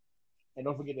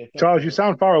don't forget that. Charles, you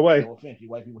sound far away. No offense, you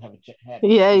white people have a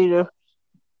Yeah, you do.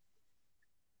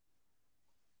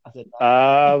 I said,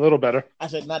 a little better. I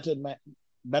said, not to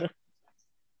better.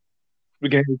 We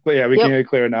can hear you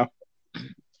clear now.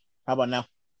 How about now?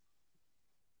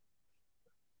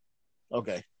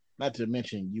 Okay. Not to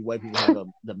mention, you white people have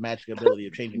the magic ability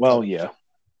of changing. Well, colors. yeah.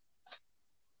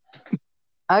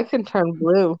 I can turn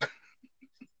blue.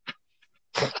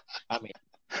 I mean,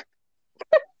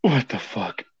 what the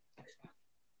fuck?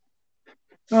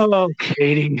 Oh,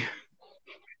 Katie.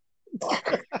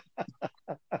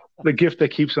 The gift that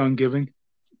keeps on giving.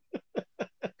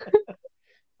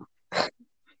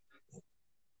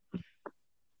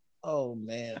 Oh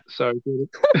man. Sorry, Katie.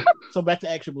 So back to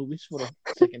action movies for the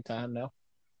second time now.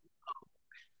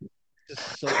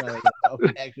 Just so not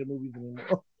about action movies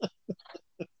anymore.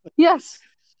 Yes.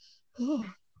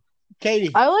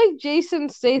 Katie. I like Jason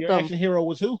Statham. Your action hero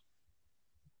was who?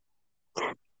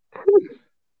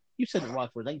 You said it wrong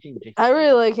first. I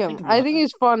really like him. I think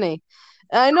he's funny.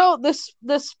 I know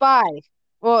the Spy.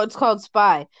 Well, it's called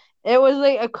Spy. It was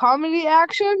like a comedy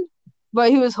action,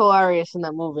 but he was hilarious in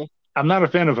that movie. I'm not a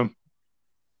fan of him.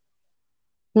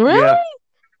 Really? Yeah. I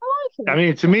like him. I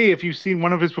mean, to me, if you've seen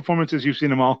one of his performances, you've seen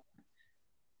them all.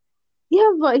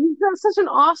 Yeah, but he's got such an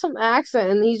awesome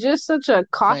accent, and he's just such a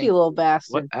cocky little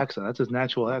bastard. What accent? That's his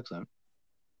natural accent.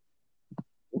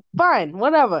 Fine,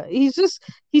 whatever. He's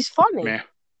funny. Man.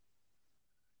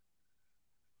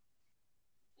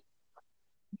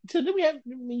 So did we have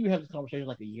this conversation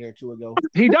like a year or two ago?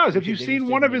 He does. If you've seen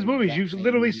one of his movies, you've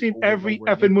literally seen every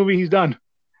effing movie he's done.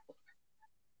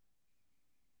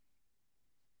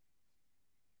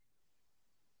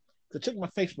 I took my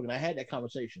Facebook and I had that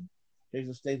conversation.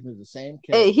 Jason Statham is the same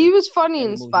character. Hey, he was funny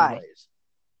in Spy.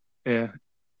 Yeah.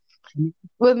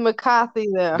 With McCarthy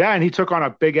there. Yeah, and he took on a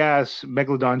big ass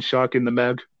megalodon shark in the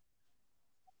Meg.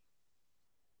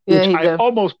 Yeah, which I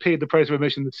almost paid the price of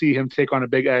admission to see him take on a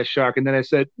big ass shark, and then I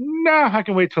said, "Nah, I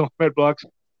can wait till Red Blocks."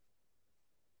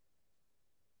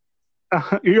 I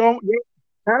have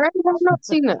not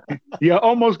seen it. Yeah,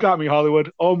 almost got me,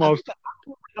 Hollywood. Almost.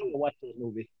 I'm gonna watch this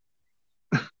movie.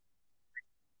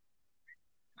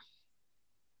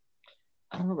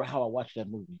 I don't remember how I watched that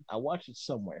movie. I watched it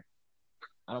somewhere.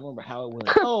 I don't remember how it went.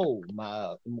 Oh,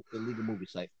 my illegal movie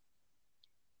site.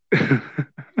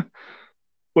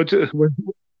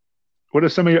 What are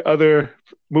some of your other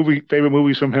favorite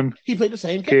movies from him? He played the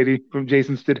same Katie from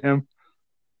Jason Statham.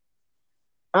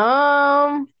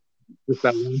 Just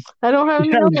that one. I don't have any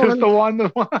yeah, other just one. the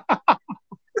one.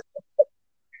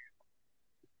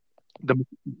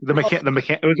 The mechanic.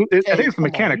 I think it's the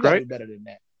mechanic, right? Better than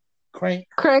that. Crank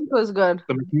was good.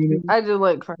 The mechanic. I do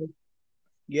like Crank.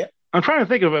 Yeah. I'm trying to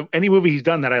think of any movie he's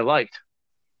done that I liked.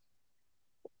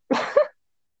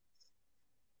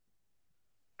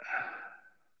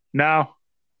 No.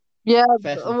 Yeah,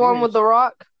 the one with The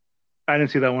Rock. I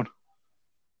didn't see that one.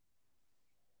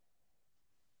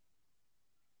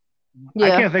 Yeah. I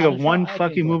can't think of one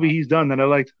fucking movie he's done that I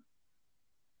liked.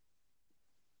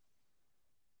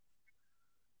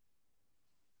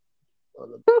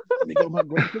 Let me go to my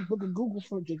great big book of Google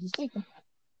for Jason Statham.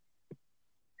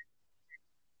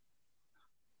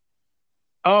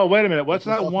 Oh, wait a minute. What's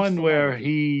Nicholas that Office one where filmography.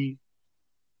 he?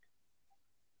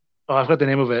 Oh, I forgot the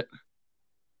name of it.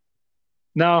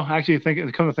 No, actually,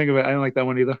 come to think of it, I didn't like that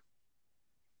one either.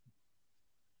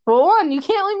 For one, you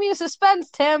can't leave me in suspense,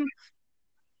 Tim.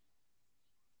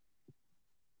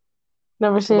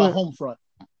 Never What seen about it. Homefront?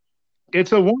 It's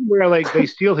the one where like they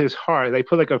steal his heart. They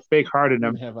put like a fake heart in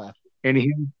When him, have I? and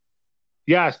he.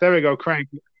 Yes, there we go. Crank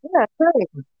Yeah,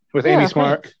 great. with Yeah, Amy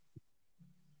Smart.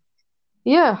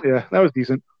 Yeah. Yeah, that was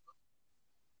decent.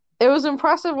 It was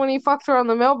impressive when he fucked her on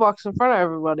the mailbox in front of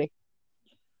everybody.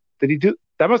 Did he do?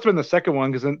 That must have been the second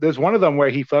one because there's one of them where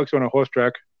he fucks her on a horse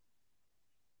track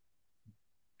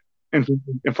in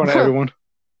in front of I everyone,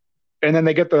 and then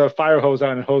they get the fire hose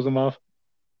out and hose them off.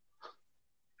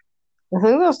 think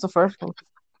that was the first one.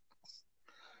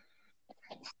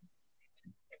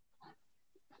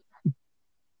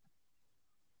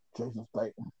 Jason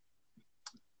Statham.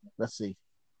 Let's see.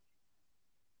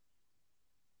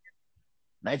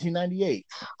 1998.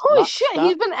 Holy Lock, shit, Stock,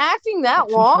 he's been acting that and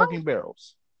Two long? Smoking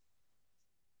Barrels.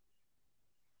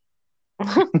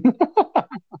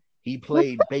 He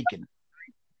played Bacon.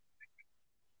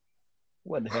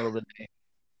 What the hell of a name?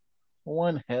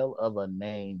 One hell of a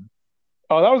name.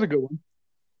 Oh, that was a good one.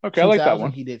 Okay, I like that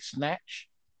one. He did Snatch.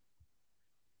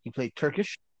 He played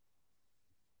Turkish.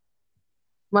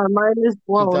 My mind is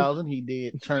blown. 2000, he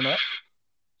did Turn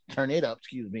It Up,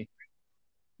 excuse me.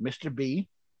 Mr. B.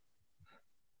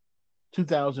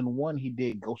 2001, he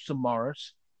did Ghost of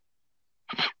Mars.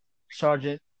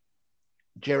 Sergeant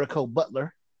Jericho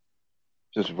Butler.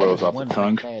 Just rolls off the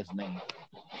tongue. Man's name.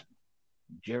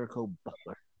 Jericho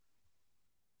Butler.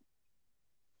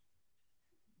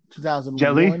 2001,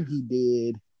 Jelly? he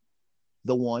did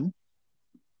The One.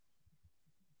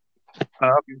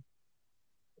 Okay.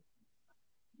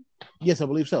 Yes, I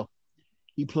believe so.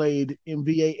 He played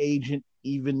MVA agent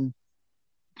Even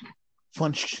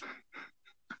Funch.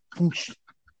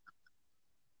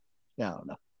 Yeah, I don't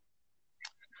know.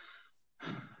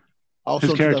 Also,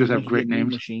 his characters have 2001, great he did Mean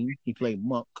names. Machine. He played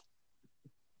Monk.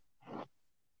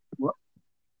 What?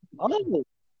 Oh,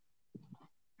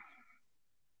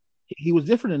 he was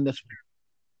different in this one.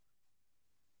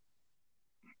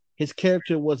 His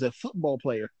character was a football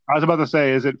player. I was about to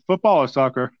say, is it football or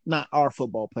soccer? Not our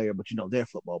football player, but their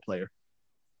football player.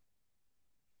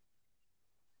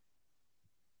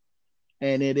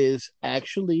 And it is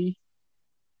actually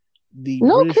the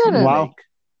No British kidding. remake Wow.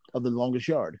 of The Longest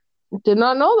Yard. Did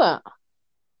not know that.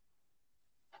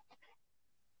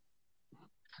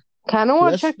 Kind of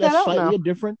want to check that That's out slightly now. a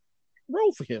different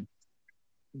role for him.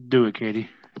 Do it, Katie.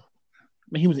 I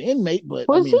mean, he was an inmate, but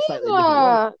Was he slightly in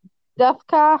different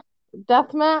role.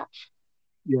 Death Match?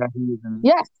 Yeah, he was in.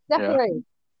 Yes, Death Yeah. Race.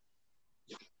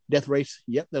 Death Race.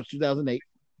 Yep, that was 2008.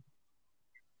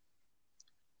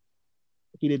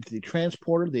 He did The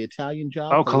Transporter, The Italian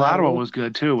Job. Oh, Collateral was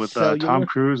good too with Tom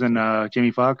Cruise and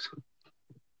Jamie Foxx.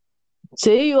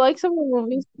 See, you like some of the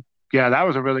movies? Yeah, that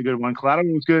was a really good one.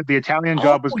 Collateral was good. The Italian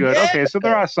Job was good. Yeah. Okay, so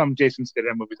there are some Jason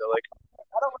Statham movies I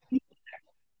like.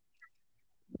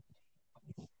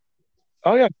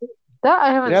 Oh yeah, That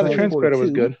I haven't yeah. seen. The Transporter was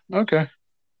good. Okay,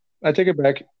 I take it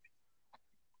back.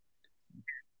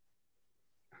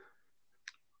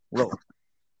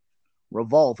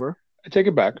 Revolver. I take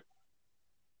it back.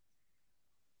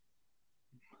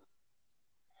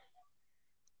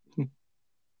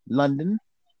 London.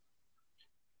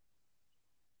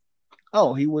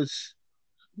 Oh, he was.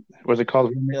 Was it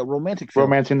called A romantic film.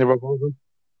 Romancing the Revolver?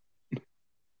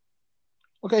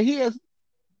 Okay, he has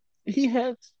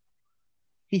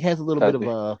a little bit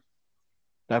of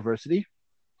diversity.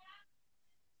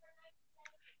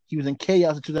 He was in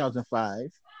Chaos in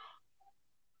 2005.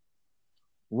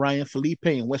 Ryan Felipe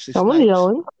and Wesley Someone Snipes.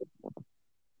 yelling.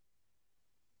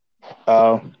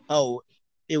 Oh,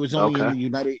 it was only in the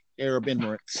United Arab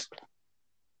Emirates.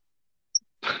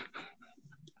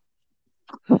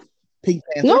 Pink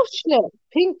Panther. No shit.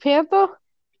 Pink Panther?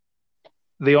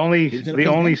 The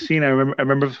only scene I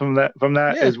remember from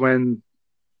that is when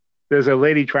there's a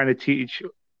lady trying to teach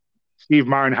Steve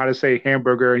Martin how to say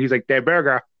hamburger, and he's like, "Der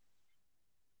Burger."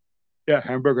 Yeah,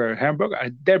 hamburger,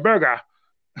 der Burger.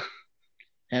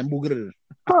 Hamburger.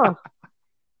 Huh.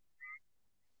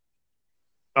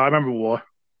 I remember War.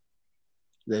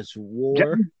 There's War.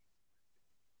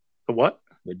 The what?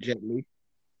 With Jet Li.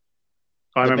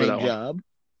 Oh, I remember Bank that Job. one.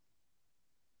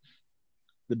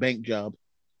 The Bank Job.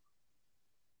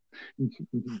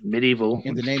 Medieval.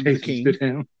 In the Name of the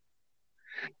King.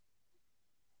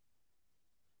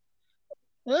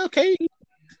 Okay.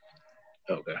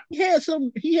 He had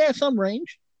some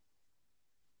range.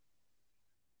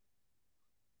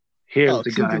 Here's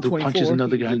the guy who punches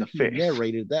another guy in the face. He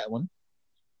narrated that one.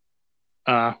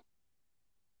 Uh,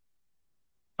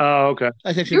 oh, okay.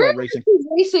 That's actually You're about into racing. these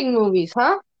racing movies,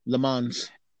 huh? Le Mans.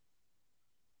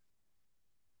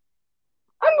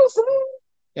 I'm listening.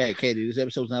 Hey, Katie, this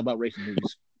episode's not about racing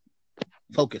movies.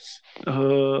 Focus.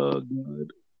 God.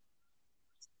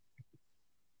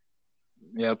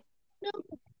 Yep.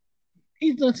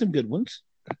 He's done some good ones.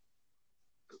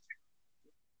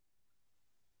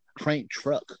 Crank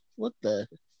Truck. What the?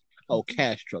 Oh,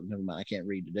 Cash Truck. Never mind. I can't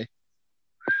read today.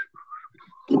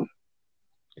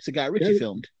 It's a Guy Ritchie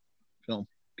film.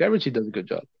 Guy Ritchie does a good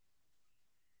job.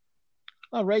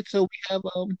 All right, so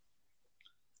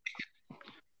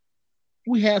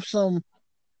we have some.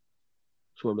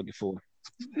 That's what we're looking for.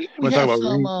 We have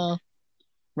some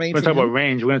range. We're going to talk about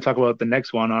range. We're going to talk about the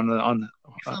next one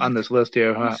on this list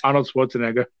here. Arnold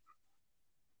Schwarzenegger.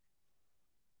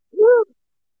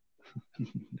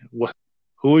 What?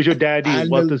 Who is your daddy?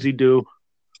 What does he do?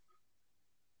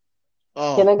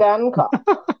 Kindergarten Cop.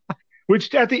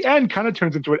 Which at the end kind of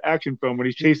turns into an action film when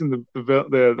he's chasing the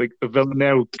villain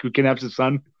there who kidnaps his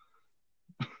son.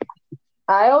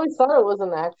 I always thought it was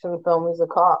an action film. He's a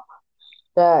cop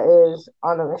that is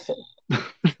on a mission.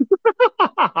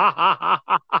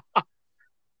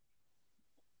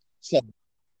 So,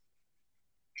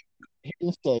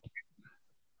 here's the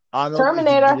Arnold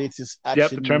Terminator. Is the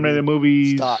action yep, Terminator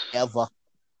movies. Star ever.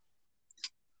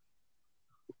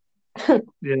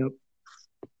 Yeah.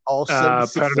 All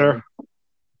Predator.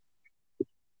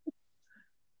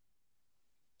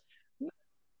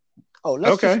 Oh,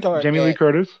 let's just start. Jamie Lee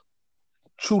Curtis.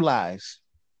 True Lies.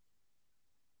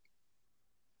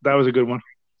 That was a good one.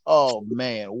 Oh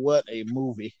man, what a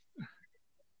movie!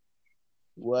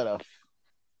 What a.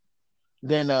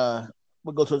 Then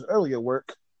we'll go to his earlier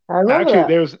work. Actually,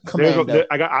 there's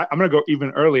I'm gonna go even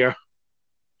earlier.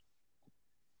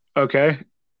 Okay,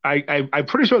 I'm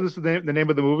pretty sure this is the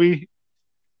name of the movie.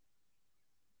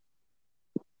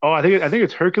 Oh, I think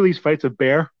it's Hercules Fights a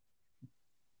Bear.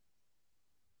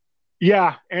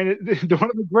 Yeah, and one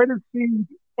of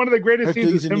the greatest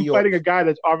scenes is him fighting a guy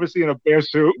that's obviously in a bear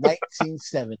suit.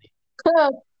 1970. I've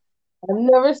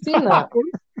never seen that.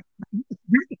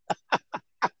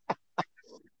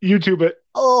 YouTube it.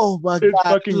 Oh my god, it's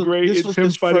fucking great. It's him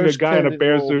fighting a guy in a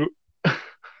bear suit.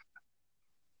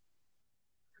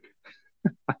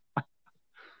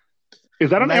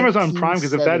 Is that on Amazon Prime?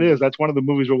 Because if that is, that's one of the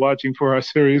movies we're watching for our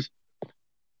series.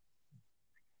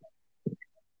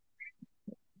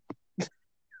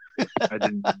 I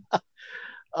didn't.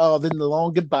 Oh, then The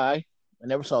Long Goodbye. I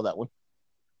never saw that one.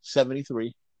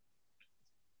 73.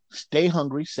 Stay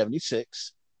Hungry.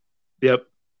 76. Yep.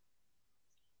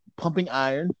 Pumping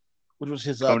Iron, which was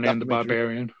his Conan the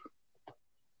Barbarian.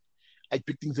 I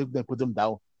picked things up and put them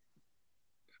down.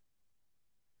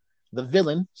 The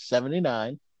Villain.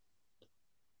 79.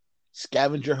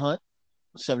 Scavenger Hunt.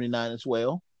 79 as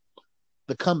well.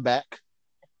 The Comeback.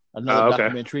 Another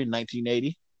documentary in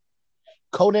 1980.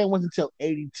 Conan wasn't until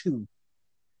 82.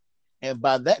 And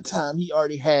by that time, he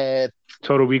already had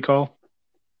Total Recall.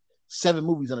 7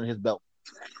 movies under his belt.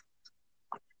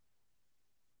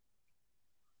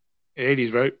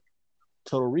 80s, right?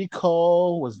 Total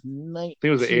Recall was 19... I think it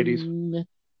was the 80s.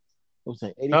 What was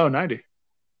that? 80? Oh, 90.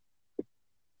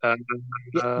 No, it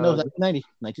was 90.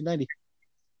 1990.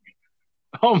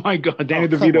 Oh my God, Danny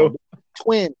DeVito.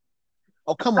 Twin.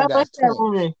 Oh, come on, guys.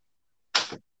 Twin.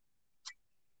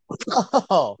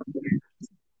 Oh,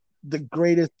 the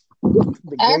greatest.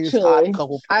 Actually,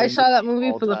 I saw that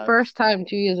movie for the first time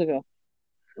 2 years ago.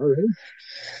 Oh, really?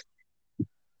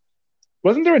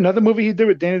 Wasn't there another movie he did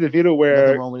with Danny DeVito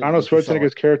where Arnold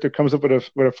Schwarzenegger's character comes up with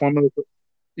a formula?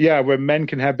 Yeah, where men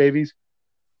can have babies.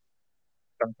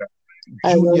 Okay.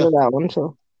 I remember that one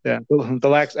too. Yeah, the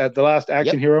last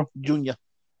action hero. Junior.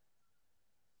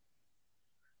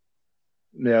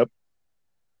 Yep.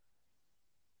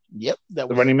 Yep, that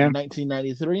was Running Man.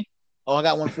 1993. Oh, I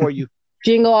got one for you.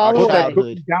 Jingle All the Way.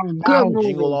 Good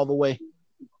Jingle All the Way.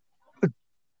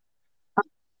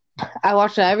 I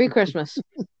watch that every Christmas.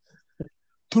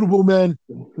 Turbo Man.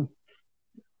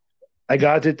 I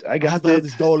got it.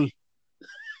 This doll.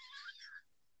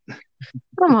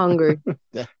 I'm hungry.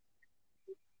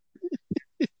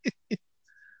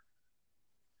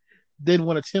 Then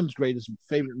one of Tim's greatest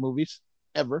favorite movies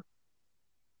ever.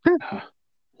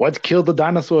 What killed the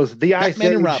dinosaurs? The Ice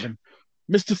Age. And Robin.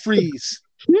 Mr. Freeze.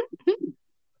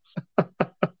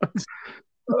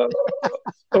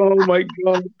 Oh my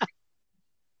God.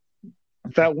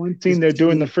 That one scene they're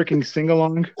doing the freaking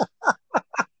sing-along.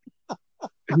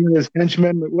 His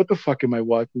henchmen. What the fuck am I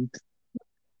watching?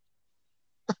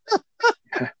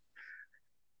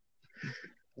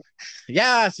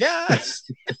 Yes.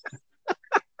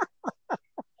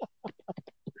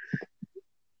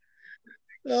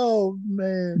 Oh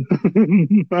man.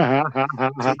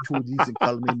 Take 2 of these and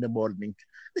call me in the morning.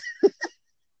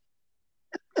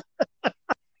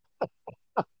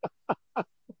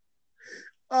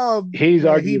 He's man, he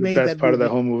arguably the made best that part of movie.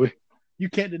 that whole movie. You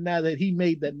can't deny that he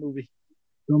made that movie.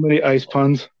 So many ice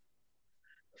puns.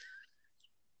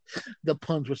 The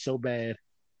puns were so bad.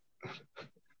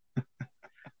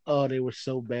 Oh, they were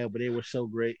so bad, but they were so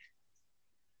great.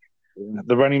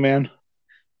 The Running Man.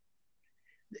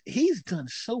 He's done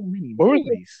so many What was it?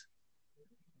 movies.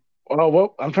 Oh,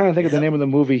 well, I'm trying to think of the Yep. name of the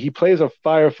movie. He plays a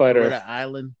firefighter, Florida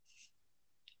Island.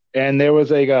 and there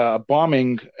was a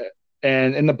bombing,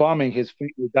 and in the bombing, his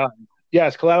family died.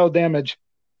 Yes, Collateral Damage.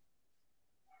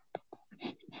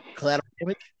 Collateral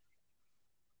Damage.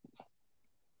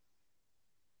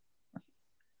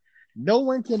 No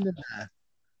one can deny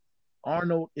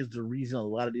Arnold is the reason a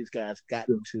lot of these guys got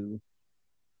into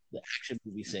the action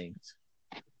movie scenes.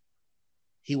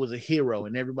 He was a hero,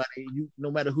 and everybody,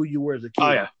 no matter who you were as a kid,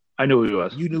 Oh yeah, I knew who he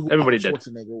was. you knew who Everybody Arnold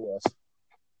did. Schwarzenegger was.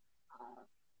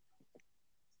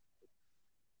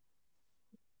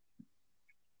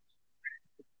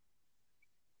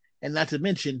 And not to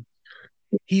mention,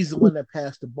 he's the one that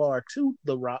passed the bar to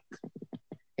The Rock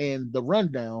and The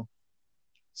Rundown,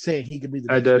 saying he could be the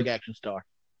next big action star.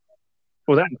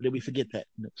 Well, that did we forget that?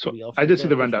 So I did see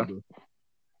The Rundown.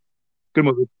 Good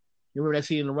movie. You remember that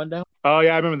scene in The Rundown? Oh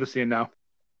yeah, I remember the scene now.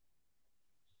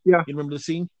 Yeah, you remember the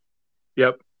scene?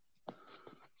 Yep.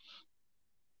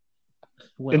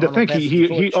 And to think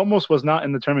he almost was not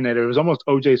in the Terminator. It was almost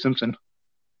O.J. Simpson.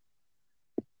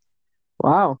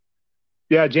 Wow.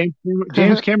 Yeah, James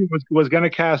Cameron was going to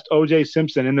cast O.J.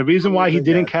 Simpson, and the reason why he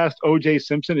didn't cast O.J.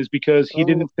 Simpson is because he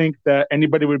didn't think that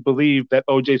anybody would believe that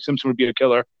O.J. Simpson would be a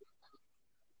killer.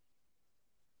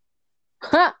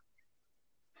 Huh.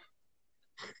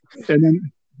 And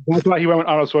then that's why he went with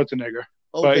Arnold Schwarzenegger.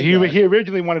 But he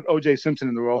originally wanted O.J. Simpson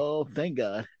in the role. Oh, thank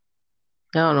God.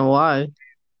 I don't know why.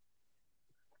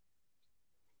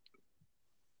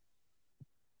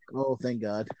 Oh, thank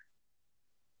God.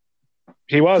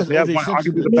 He was, yeah,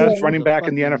 arguably the best running back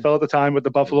in the NFL at the time with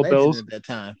the Buffalo Bills. At that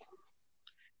time.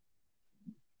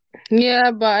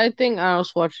 Yeah, but I think Arnold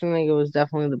Schwarzenegger was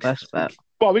definitely the best bet.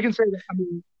 Well, we can say that. I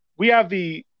mean, we have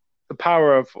the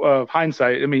power of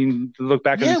hindsight. I mean, to look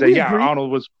back and say, yeah,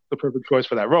 Arnold was the perfect choice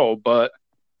for that role. But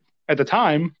at the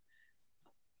time,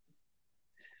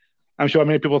 I'm sure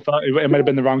many people thought it might have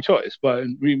been the wrong choice. But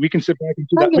we can sit back and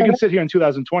we can sit here in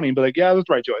 2020 and be like, yeah, that's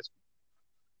the right choice.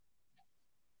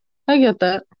 I get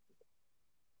that.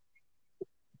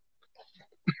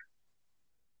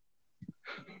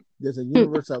 There's a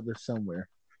universe out there somewhere.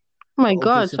 Oh my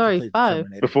God! Sorry, 5.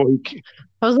 Before he,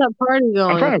 how's that party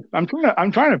going?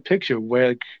 I'm trying to picture where,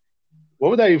 like, what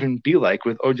would that even be like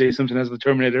with O.J. Simpson as the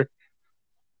Terminator?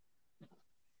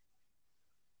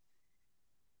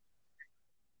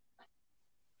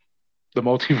 The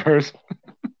multiverse.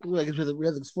 We have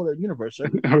to explore the universe, sir.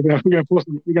 we're gonna put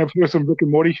some Rick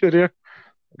and Morty shit here.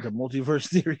 The multiverse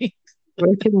theory.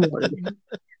 Rick and Morty.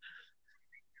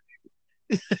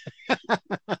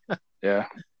 Yeah.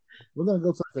 We're gonna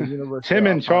go to the universe. Tim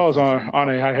and Charles are on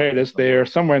a hiatus. They're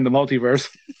somewhere in the multiverse,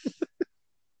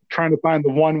 trying to find the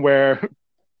one where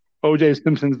O.J.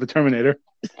 Simpson's the Terminator.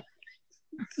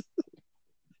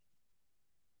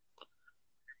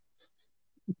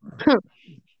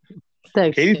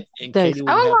 Thanks. Katie? Thanks.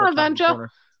 I was on an adventure.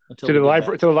 To the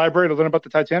library to learn about the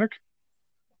Titanic?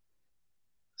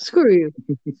 Screw you.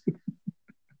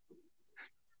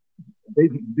 They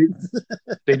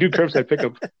do curbside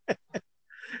pickup.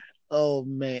 Oh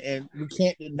man, and we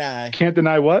can't deny. Can't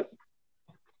deny what?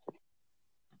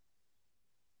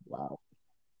 Wow.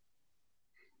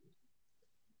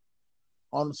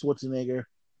 Arnold Schwarzenegger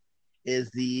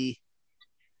is the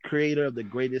creator of the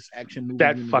greatest action movie.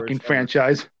 That fucking ever.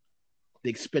 Franchise.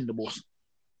 The Expendables.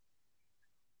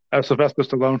 Sylvester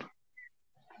Stallone.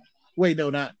 Wait, no,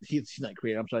 not he's not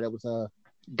creator. I'm sorry, that was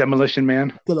Demolition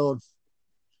Man. Stallone.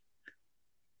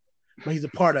 But he's a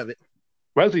part of it.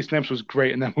 Wesley Snipes was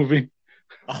great in that movie.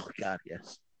 Oh God,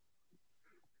 yes.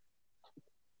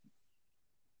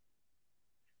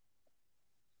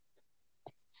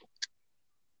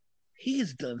 He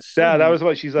has done so. Yeah, that was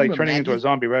what she's like turning into a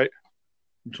zombie, right?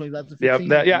 In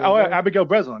 2015. Yeah. Oh, Abigail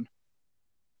Breslin.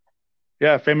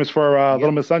 Yeah, famous for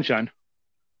Little Miss Sunshine.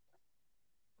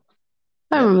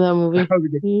 I remember that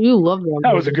movie. You love that movie.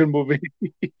 That was a good movie.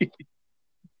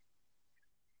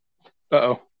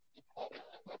 Uh-oh.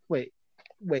 Wait.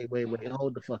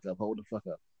 Hold the fuck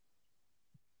up.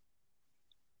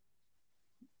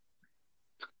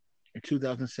 In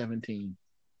 2017,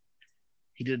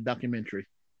 he did a documentary.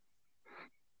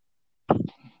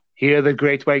 Here the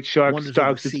great white shark Wonders of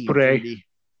stalks the its Sea in prey.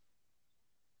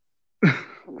 3D.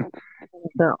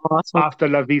 They're awesome. Hasta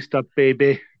la vista,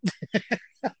 baby.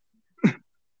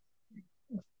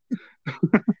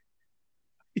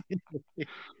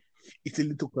 It's a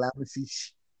little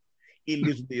clownfish. It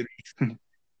lives in the reef.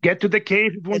 Get to the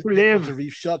cave if you want to The live.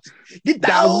 reef sharks. Get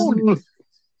down!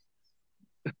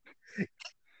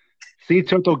 Sea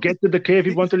turtle, get to the cave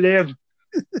if you want to live.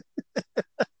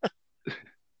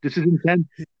 This is intense.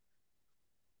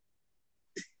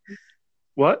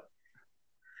 What?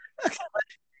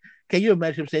 Can you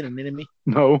imagine him saying an enemy?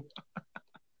 No.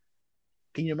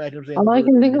 Can you imagine him saying? All I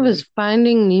can think of is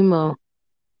Finding Nemo.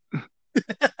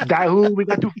 Dahu, we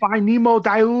got to find Nemo,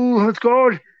 Dahu. Let's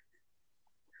go.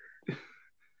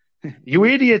 You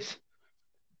idiots.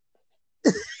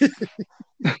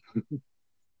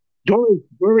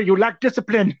 Dory, you lack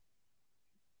discipline.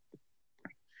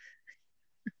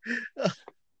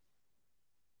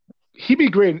 He'd be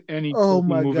great in any Oh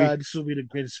my movie. God, this will be the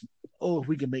greatest. Oh, if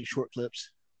we can make short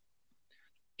clips.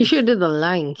 You should do The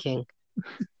Lion King.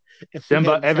 If we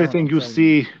Simba, had the everything time, you I'm telling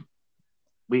see,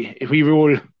 if we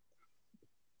rule.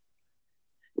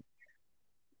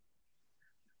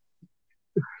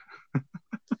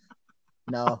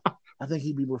 No, I think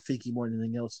he'd be Rafiki more than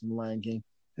anything else in the Lion King.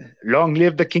 Long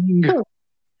live the king.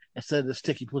 Instead of the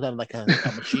stick, he pulls out like a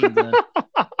machine gun.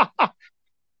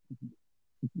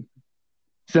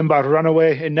 Simba, run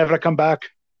away and never come back.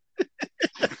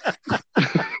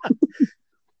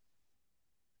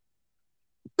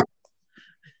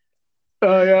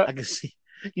 Oh yeah. I can see,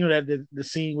 you know, that the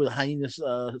scene where the hyenas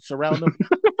surround him.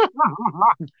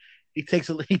 He takes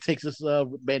his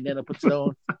bandana, puts it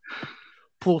on,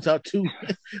 pulls out two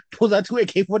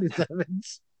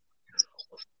AK-47s.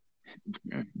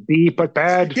 Deep but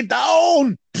bad. Get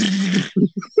down!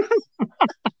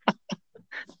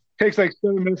 Takes like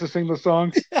 7 minutes to sing the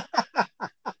song.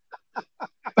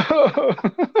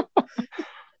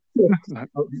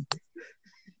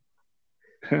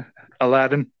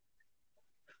 Aladdin.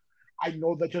 I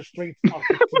know that your strength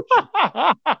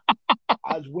are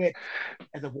as wet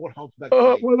as a warthog's back.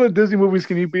 What other Disney movies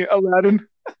can he be? Aladdin.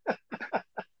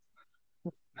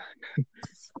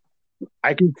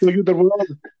 I can show you the world.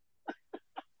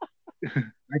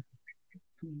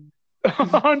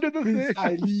 Under the sea.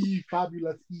 Ali,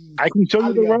 fabulous. I can show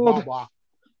you the world.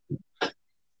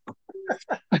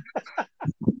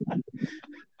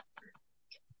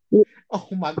 Oh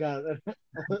my God.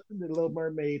 The Little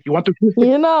Mermaid. You want to kiss the,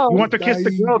 You know, you want to kiss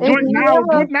the girl? If Do it you now. ever-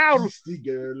 Do it now. The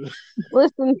girl.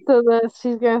 listens to this,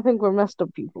 he's gonna think we're messed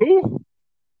up people.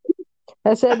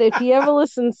 I said if he ever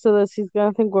listens to this, he's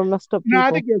gonna think we're messed up people. No,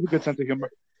 I think he has a good sense of humor.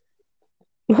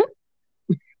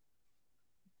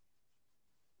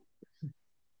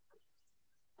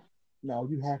 No,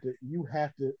 you have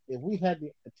to, if we had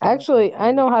the. Actually,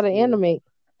 I know how to animate.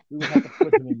 We would have to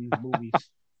put him in these movies.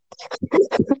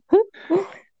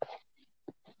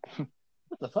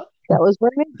 What the fuck? That was my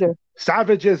major.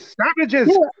 Savages. Savages.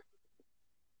 Yeah.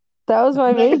 That was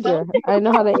my major. I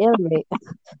know how to animate.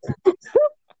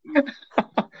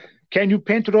 Can you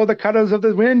paint with all the colors of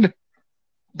the wind?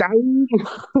 Down.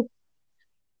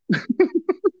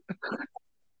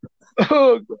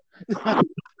 Oh,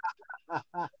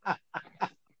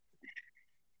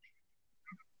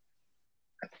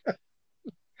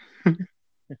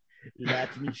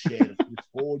 Let me share this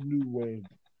whole new world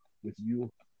with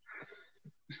you.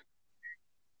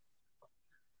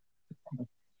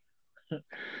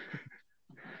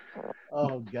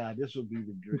 Oh God, that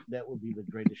would be the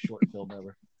greatest short film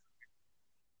ever.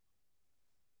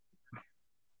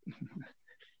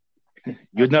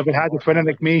 you'd never had a friend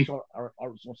like me.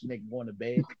 Arnold Schwarzenegger going to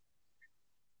bed.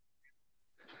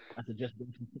 After just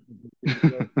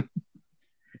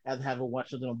after having watched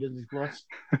something on Disney Plus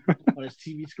on his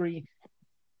TV screen,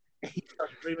 he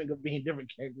starts dreaming of being different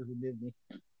characters in Disney.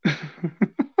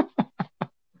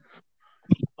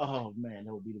 Oh man,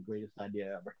 that would be the greatest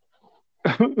idea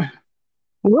ever.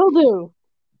 Will do.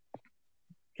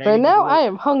 Can Right you now, do it? I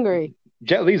am hungry.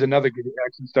 Jet Li's another good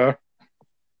action star.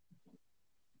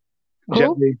 Who? Jet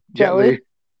Li. Jet Jet Li? Li.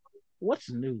 What's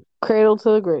new? Cradle to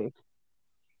the grave.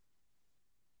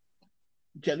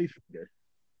 Jet Li's good.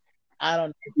 I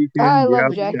don't I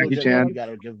love Yeah, Jackie Jackie know. Chan. You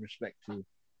gotta give respect to.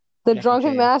 The Jackie Drunken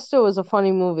Chan. Master was a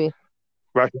funny movie.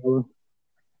 Rush Hour.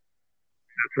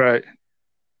 That's right.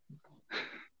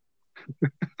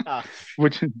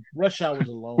 Which Rush Hour was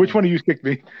alone. which one do you stick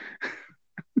me?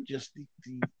 Just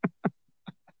the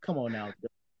come on now.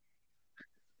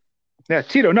 Yeah,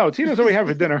 Tito. No, Tito's already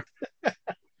having dinner.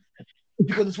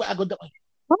 You go this way, I go that way.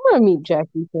 I'm gonna meet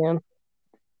Jackie Chan.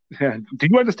 Yeah. Do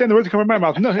you understand the words coming out of my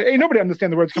mouth? No, ain't nobody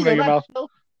understand the words coming out of your mouth.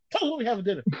 when we having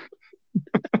dinner.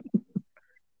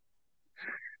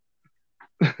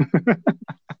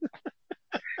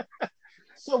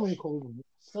 So many quotable.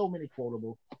 So many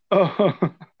quotable. Oh.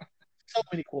 So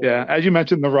many quotable. Yeah, as you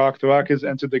mentioned, The Rock. The Rock has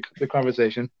entered the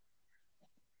conversation.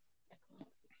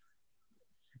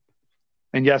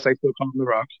 And yes, I still call him The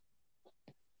Rock.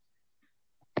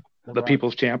 The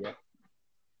people's champ. Yeah.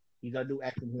 He's our new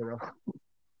action hero.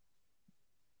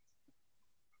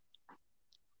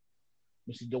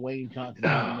 Mr. Dwayne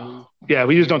Johnson. Yeah,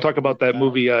 we just don't talk about that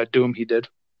movie Doom he did.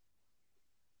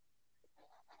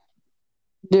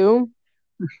 Doom?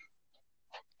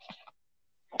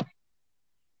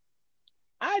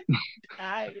 I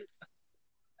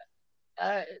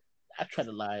try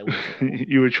to lie.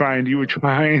 You were trying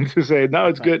to say no,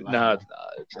 it's good. No,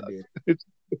 it's not. It's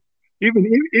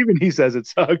even he says it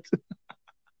sucked.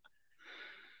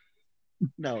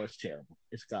 No, it's terrible.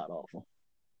 It's god awful.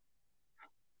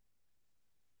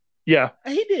 Yeah,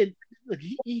 he did. Look,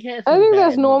 he has. I think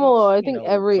that's normal. Movies, I think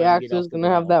every actor is going to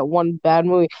have that one bad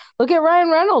movie. Look at Ryan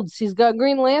Reynolds. He's got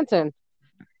Green Lantern.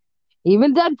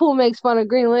 Even Deadpool makes fun of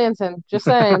Green Lantern. Just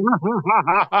saying.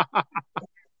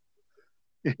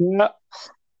 Yeah.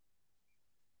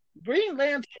 Green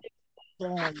Lantern.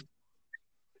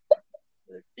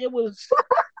 It was.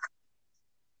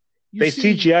 They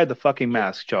CGI'd the fucking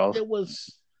mask, Charles. It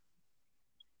was.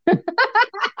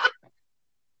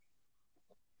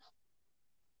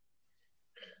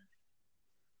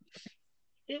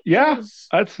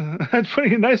 That's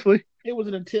putting it nicely. It was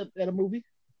an attempt at a movie.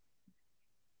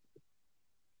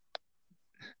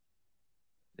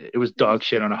 It was dog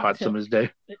shit on a hot summer's day.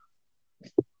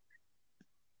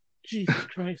 Jesus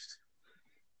Christ.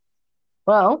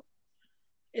 Well,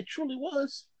 it truly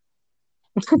was.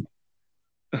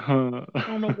 I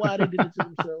don't know why they did it to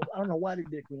themselves. I don't know why they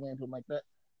did Green Lantern like that.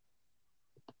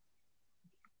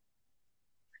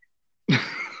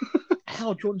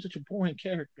 Hal Jordan's such a boring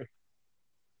character.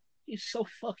 He's so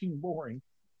fucking boring.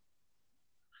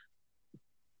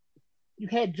 You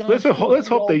had John. Let's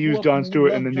hope they use Jon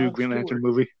Stewart in the new Green Lantern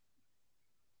movie.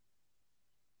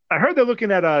 I heard they're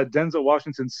looking at Denzel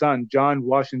Washington's son, John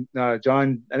Washington. I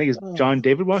think it's John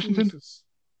David Washington.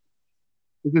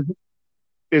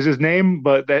 Is his name?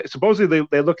 But supposedly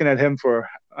they're looking at him for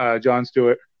Jon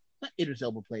Stewart. Let Idris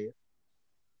Elba play it.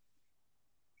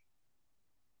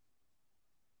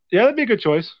 Yeah, that'd be a good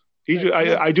choice.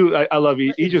 I love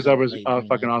Idris Elba's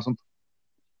fucking awesome.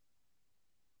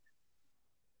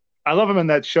 I love him in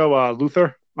that show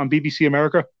Luther on BBC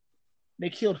America. They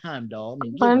killed Heimdall.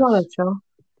 I know that show.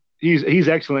 He's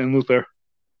excellent in Luther.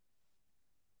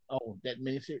 Oh, that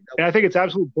miniseries. And I think it's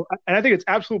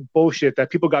absolute bullshit that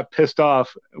people got pissed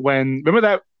off when. Remember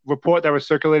that report that was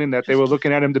circulating that they were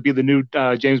looking at him to be the new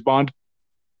James Bond.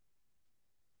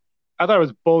 I thought it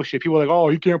was bullshit. People were like, "Oh,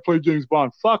 he can't play James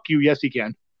Bond." Fuck you. Yes, he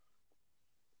can.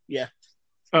 Yeah.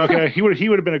 Okay, he would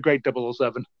have been a great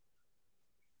 007.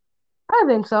 I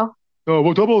think so. Oh,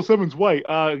 well, 007's white.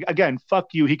 Again, fuck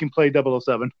you. He can play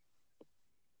 007.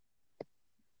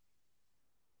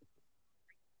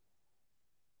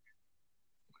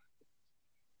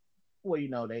 Well,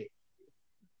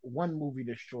 one movie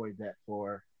destroyed that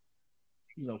for,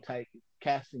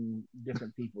 casting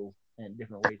different people and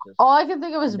different races. All I can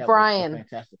think of is Brian.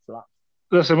 Fantastic flop.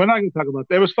 Listen, we're not going to talk about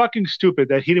that. It was fucking stupid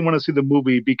that he didn't want to see the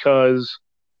movie because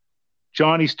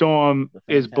Johnny Storm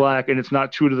is black and it's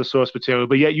not true to the source material.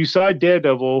 But yet you saw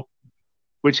Daredevil,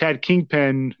 which had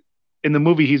Kingpin. In the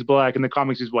movie, he's black. In the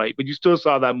comics, he's white. But you still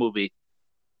saw that movie.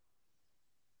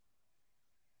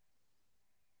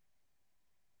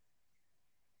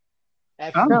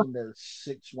 Actually, in the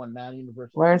 619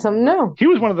 universe. Learn something new. He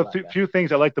was one of the few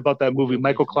things I liked about that movie,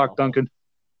 Michael Clarke Duncan.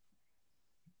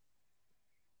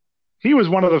 He was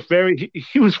one of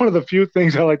the few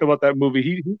things I liked about that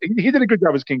movie. He did a good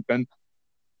job as Kingpin.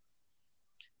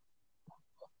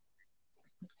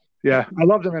 Yeah, I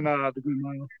loved him in The Green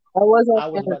Mile. I was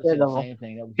about to say the same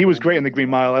thing. He was great in The Green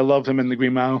Mile. I loved him in The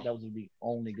Green Mile. That was the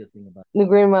only good thing about it. The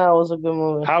Green Mile was a good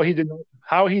movie. How he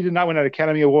did not win an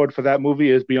Academy Award for that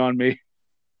movie is beyond me.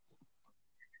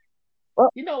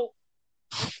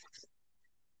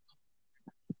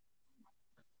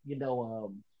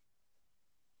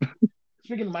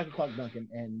 Speaking of Michael Clarke Duncan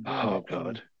and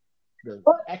the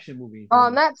action movie.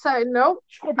 On that side note,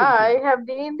 I have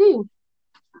D&D.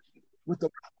 What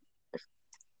the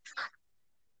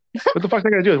fuck's I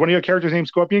gonna do? Is one of your characters named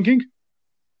Scorpion King?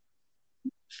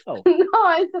 Oh. No,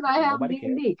 I said I have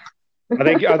D&D.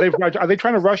 Are they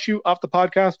trying to rush you off the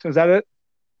podcast? Is that it?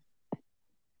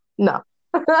 No.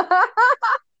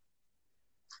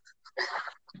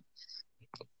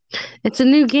 It's a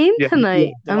new game Yeah,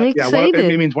 tonight. yeah, I'm yeah, it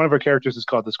excited. means one of our characters is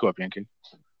called the Scorpion King.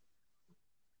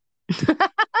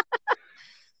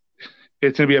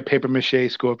 It's gonna be a paper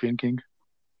mache Scorpion King.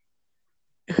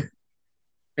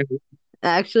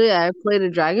 Actually, I played a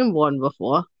Dragonborn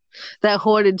before that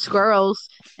hoarded squirrels.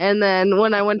 And then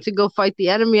when I went to go fight the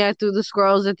enemy, I threw the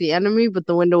squirrels at the enemy, but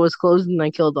the window was closed and I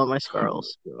killed all my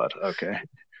squirrels. God, okay.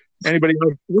 Anybody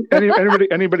else?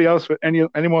 Anybody else with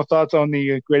any more thoughts on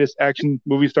the greatest action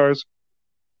movie stars?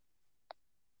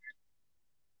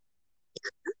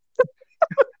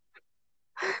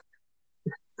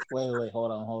 Wait,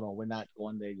 hold on. We're not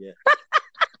going there yet.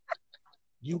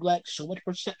 You lack so much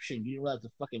perception. You didn't realize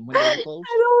the fucking window was closed.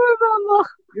 I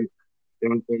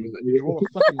don't remember. You rolled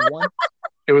a fucking 1.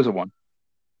 It was a 1.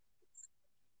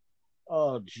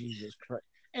 Oh Jesus Christ!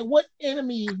 And what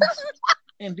enemies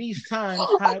in these times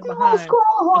hide behind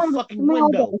a fucking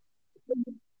window?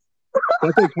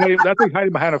 That's like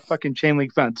hiding behind a fucking chain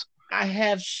link fence. I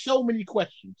have so many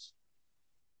questions.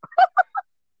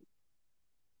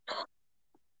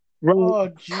 Oh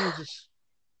Jesus!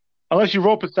 Unless you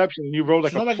roll perception and you roll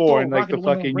like a 4 and like the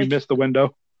fucking you missed the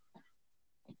window.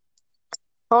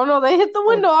 Oh no, they hit the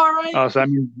window all right. Oh, so that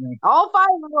means all 5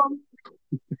 of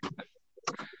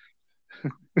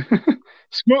them.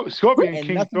 Scorpion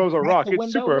King throws a rock.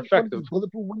 It's super effective.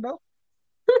 Bulletproof window.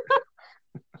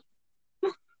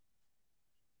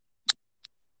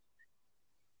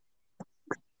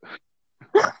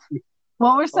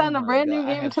 Well, we're starting a brand new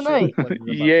game tonight.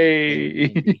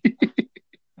 Yay!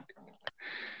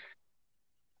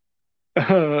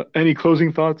 Any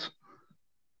closing thoughts?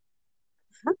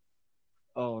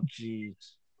 Oh, jeez.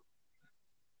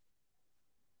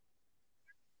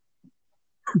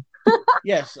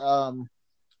 Yes.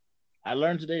 I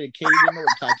learned today that Katie didn't know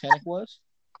what Titanic was.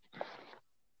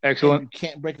 Excellent. And you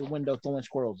can't break a window throwing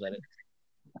squirrels at it.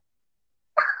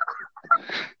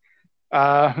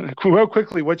 Real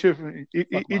quickly, what's your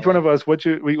each one of us? What's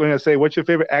your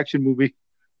favorite action movie?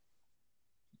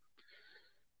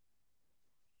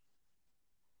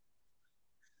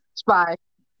 Spy.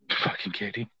 Fucking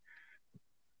Katie.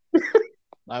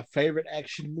 My favorite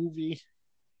action movie.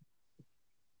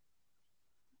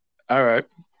 All right.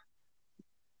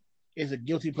 Is a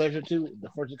guilty pleasure too. The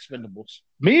first Expendables.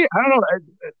 Me, I don't know.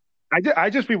 I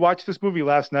just rewatched this movie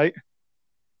last night,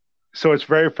 so it's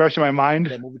very fresh in my mind.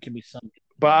 That movie can be something.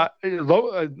 But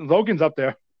Logan's up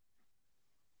there.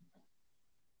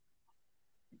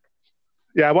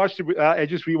 Yeah, I watched it. I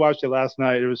just rewatched it last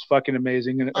night. It was fucking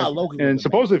amazing. And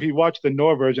supposedly, if you watch the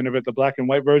Noir version of it, the black and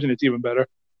white version, it's even better.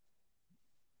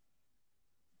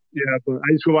 Yeah, but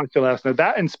I just rewatched it last night.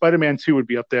 That and Spider-Man 2 would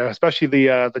be up there, especially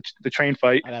the train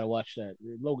fight. I gotta watch that.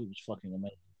 Logan was fucking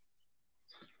amazing.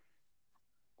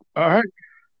 All right.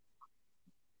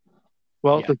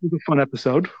 Well, This was a fun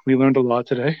episode. We learned a lot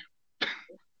today.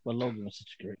 Well, Logan was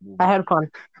such a great movie. I had fun.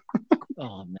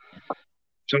 Oh man.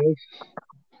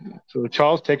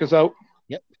 Charles, take us out.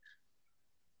 Yep.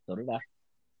 So did I.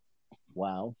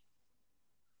 Wow.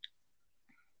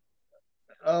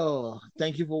 Oh,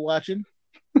 thank you for watching.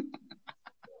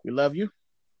 We love you.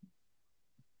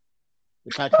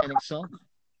 The Titanic sunk.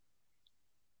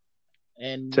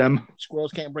 And Tim.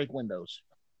 Squirrels can't break windows.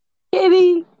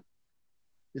 Kitty.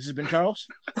 This has been Charles.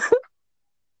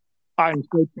 I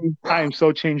am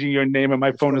so changing your name on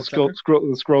my phone to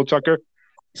Squirrel Chucker.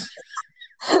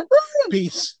 Listen,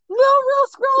 peace. No real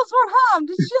squirrels were harmed.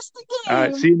 It's just a game. All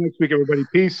right, see you next week, everybody.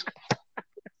 Peace.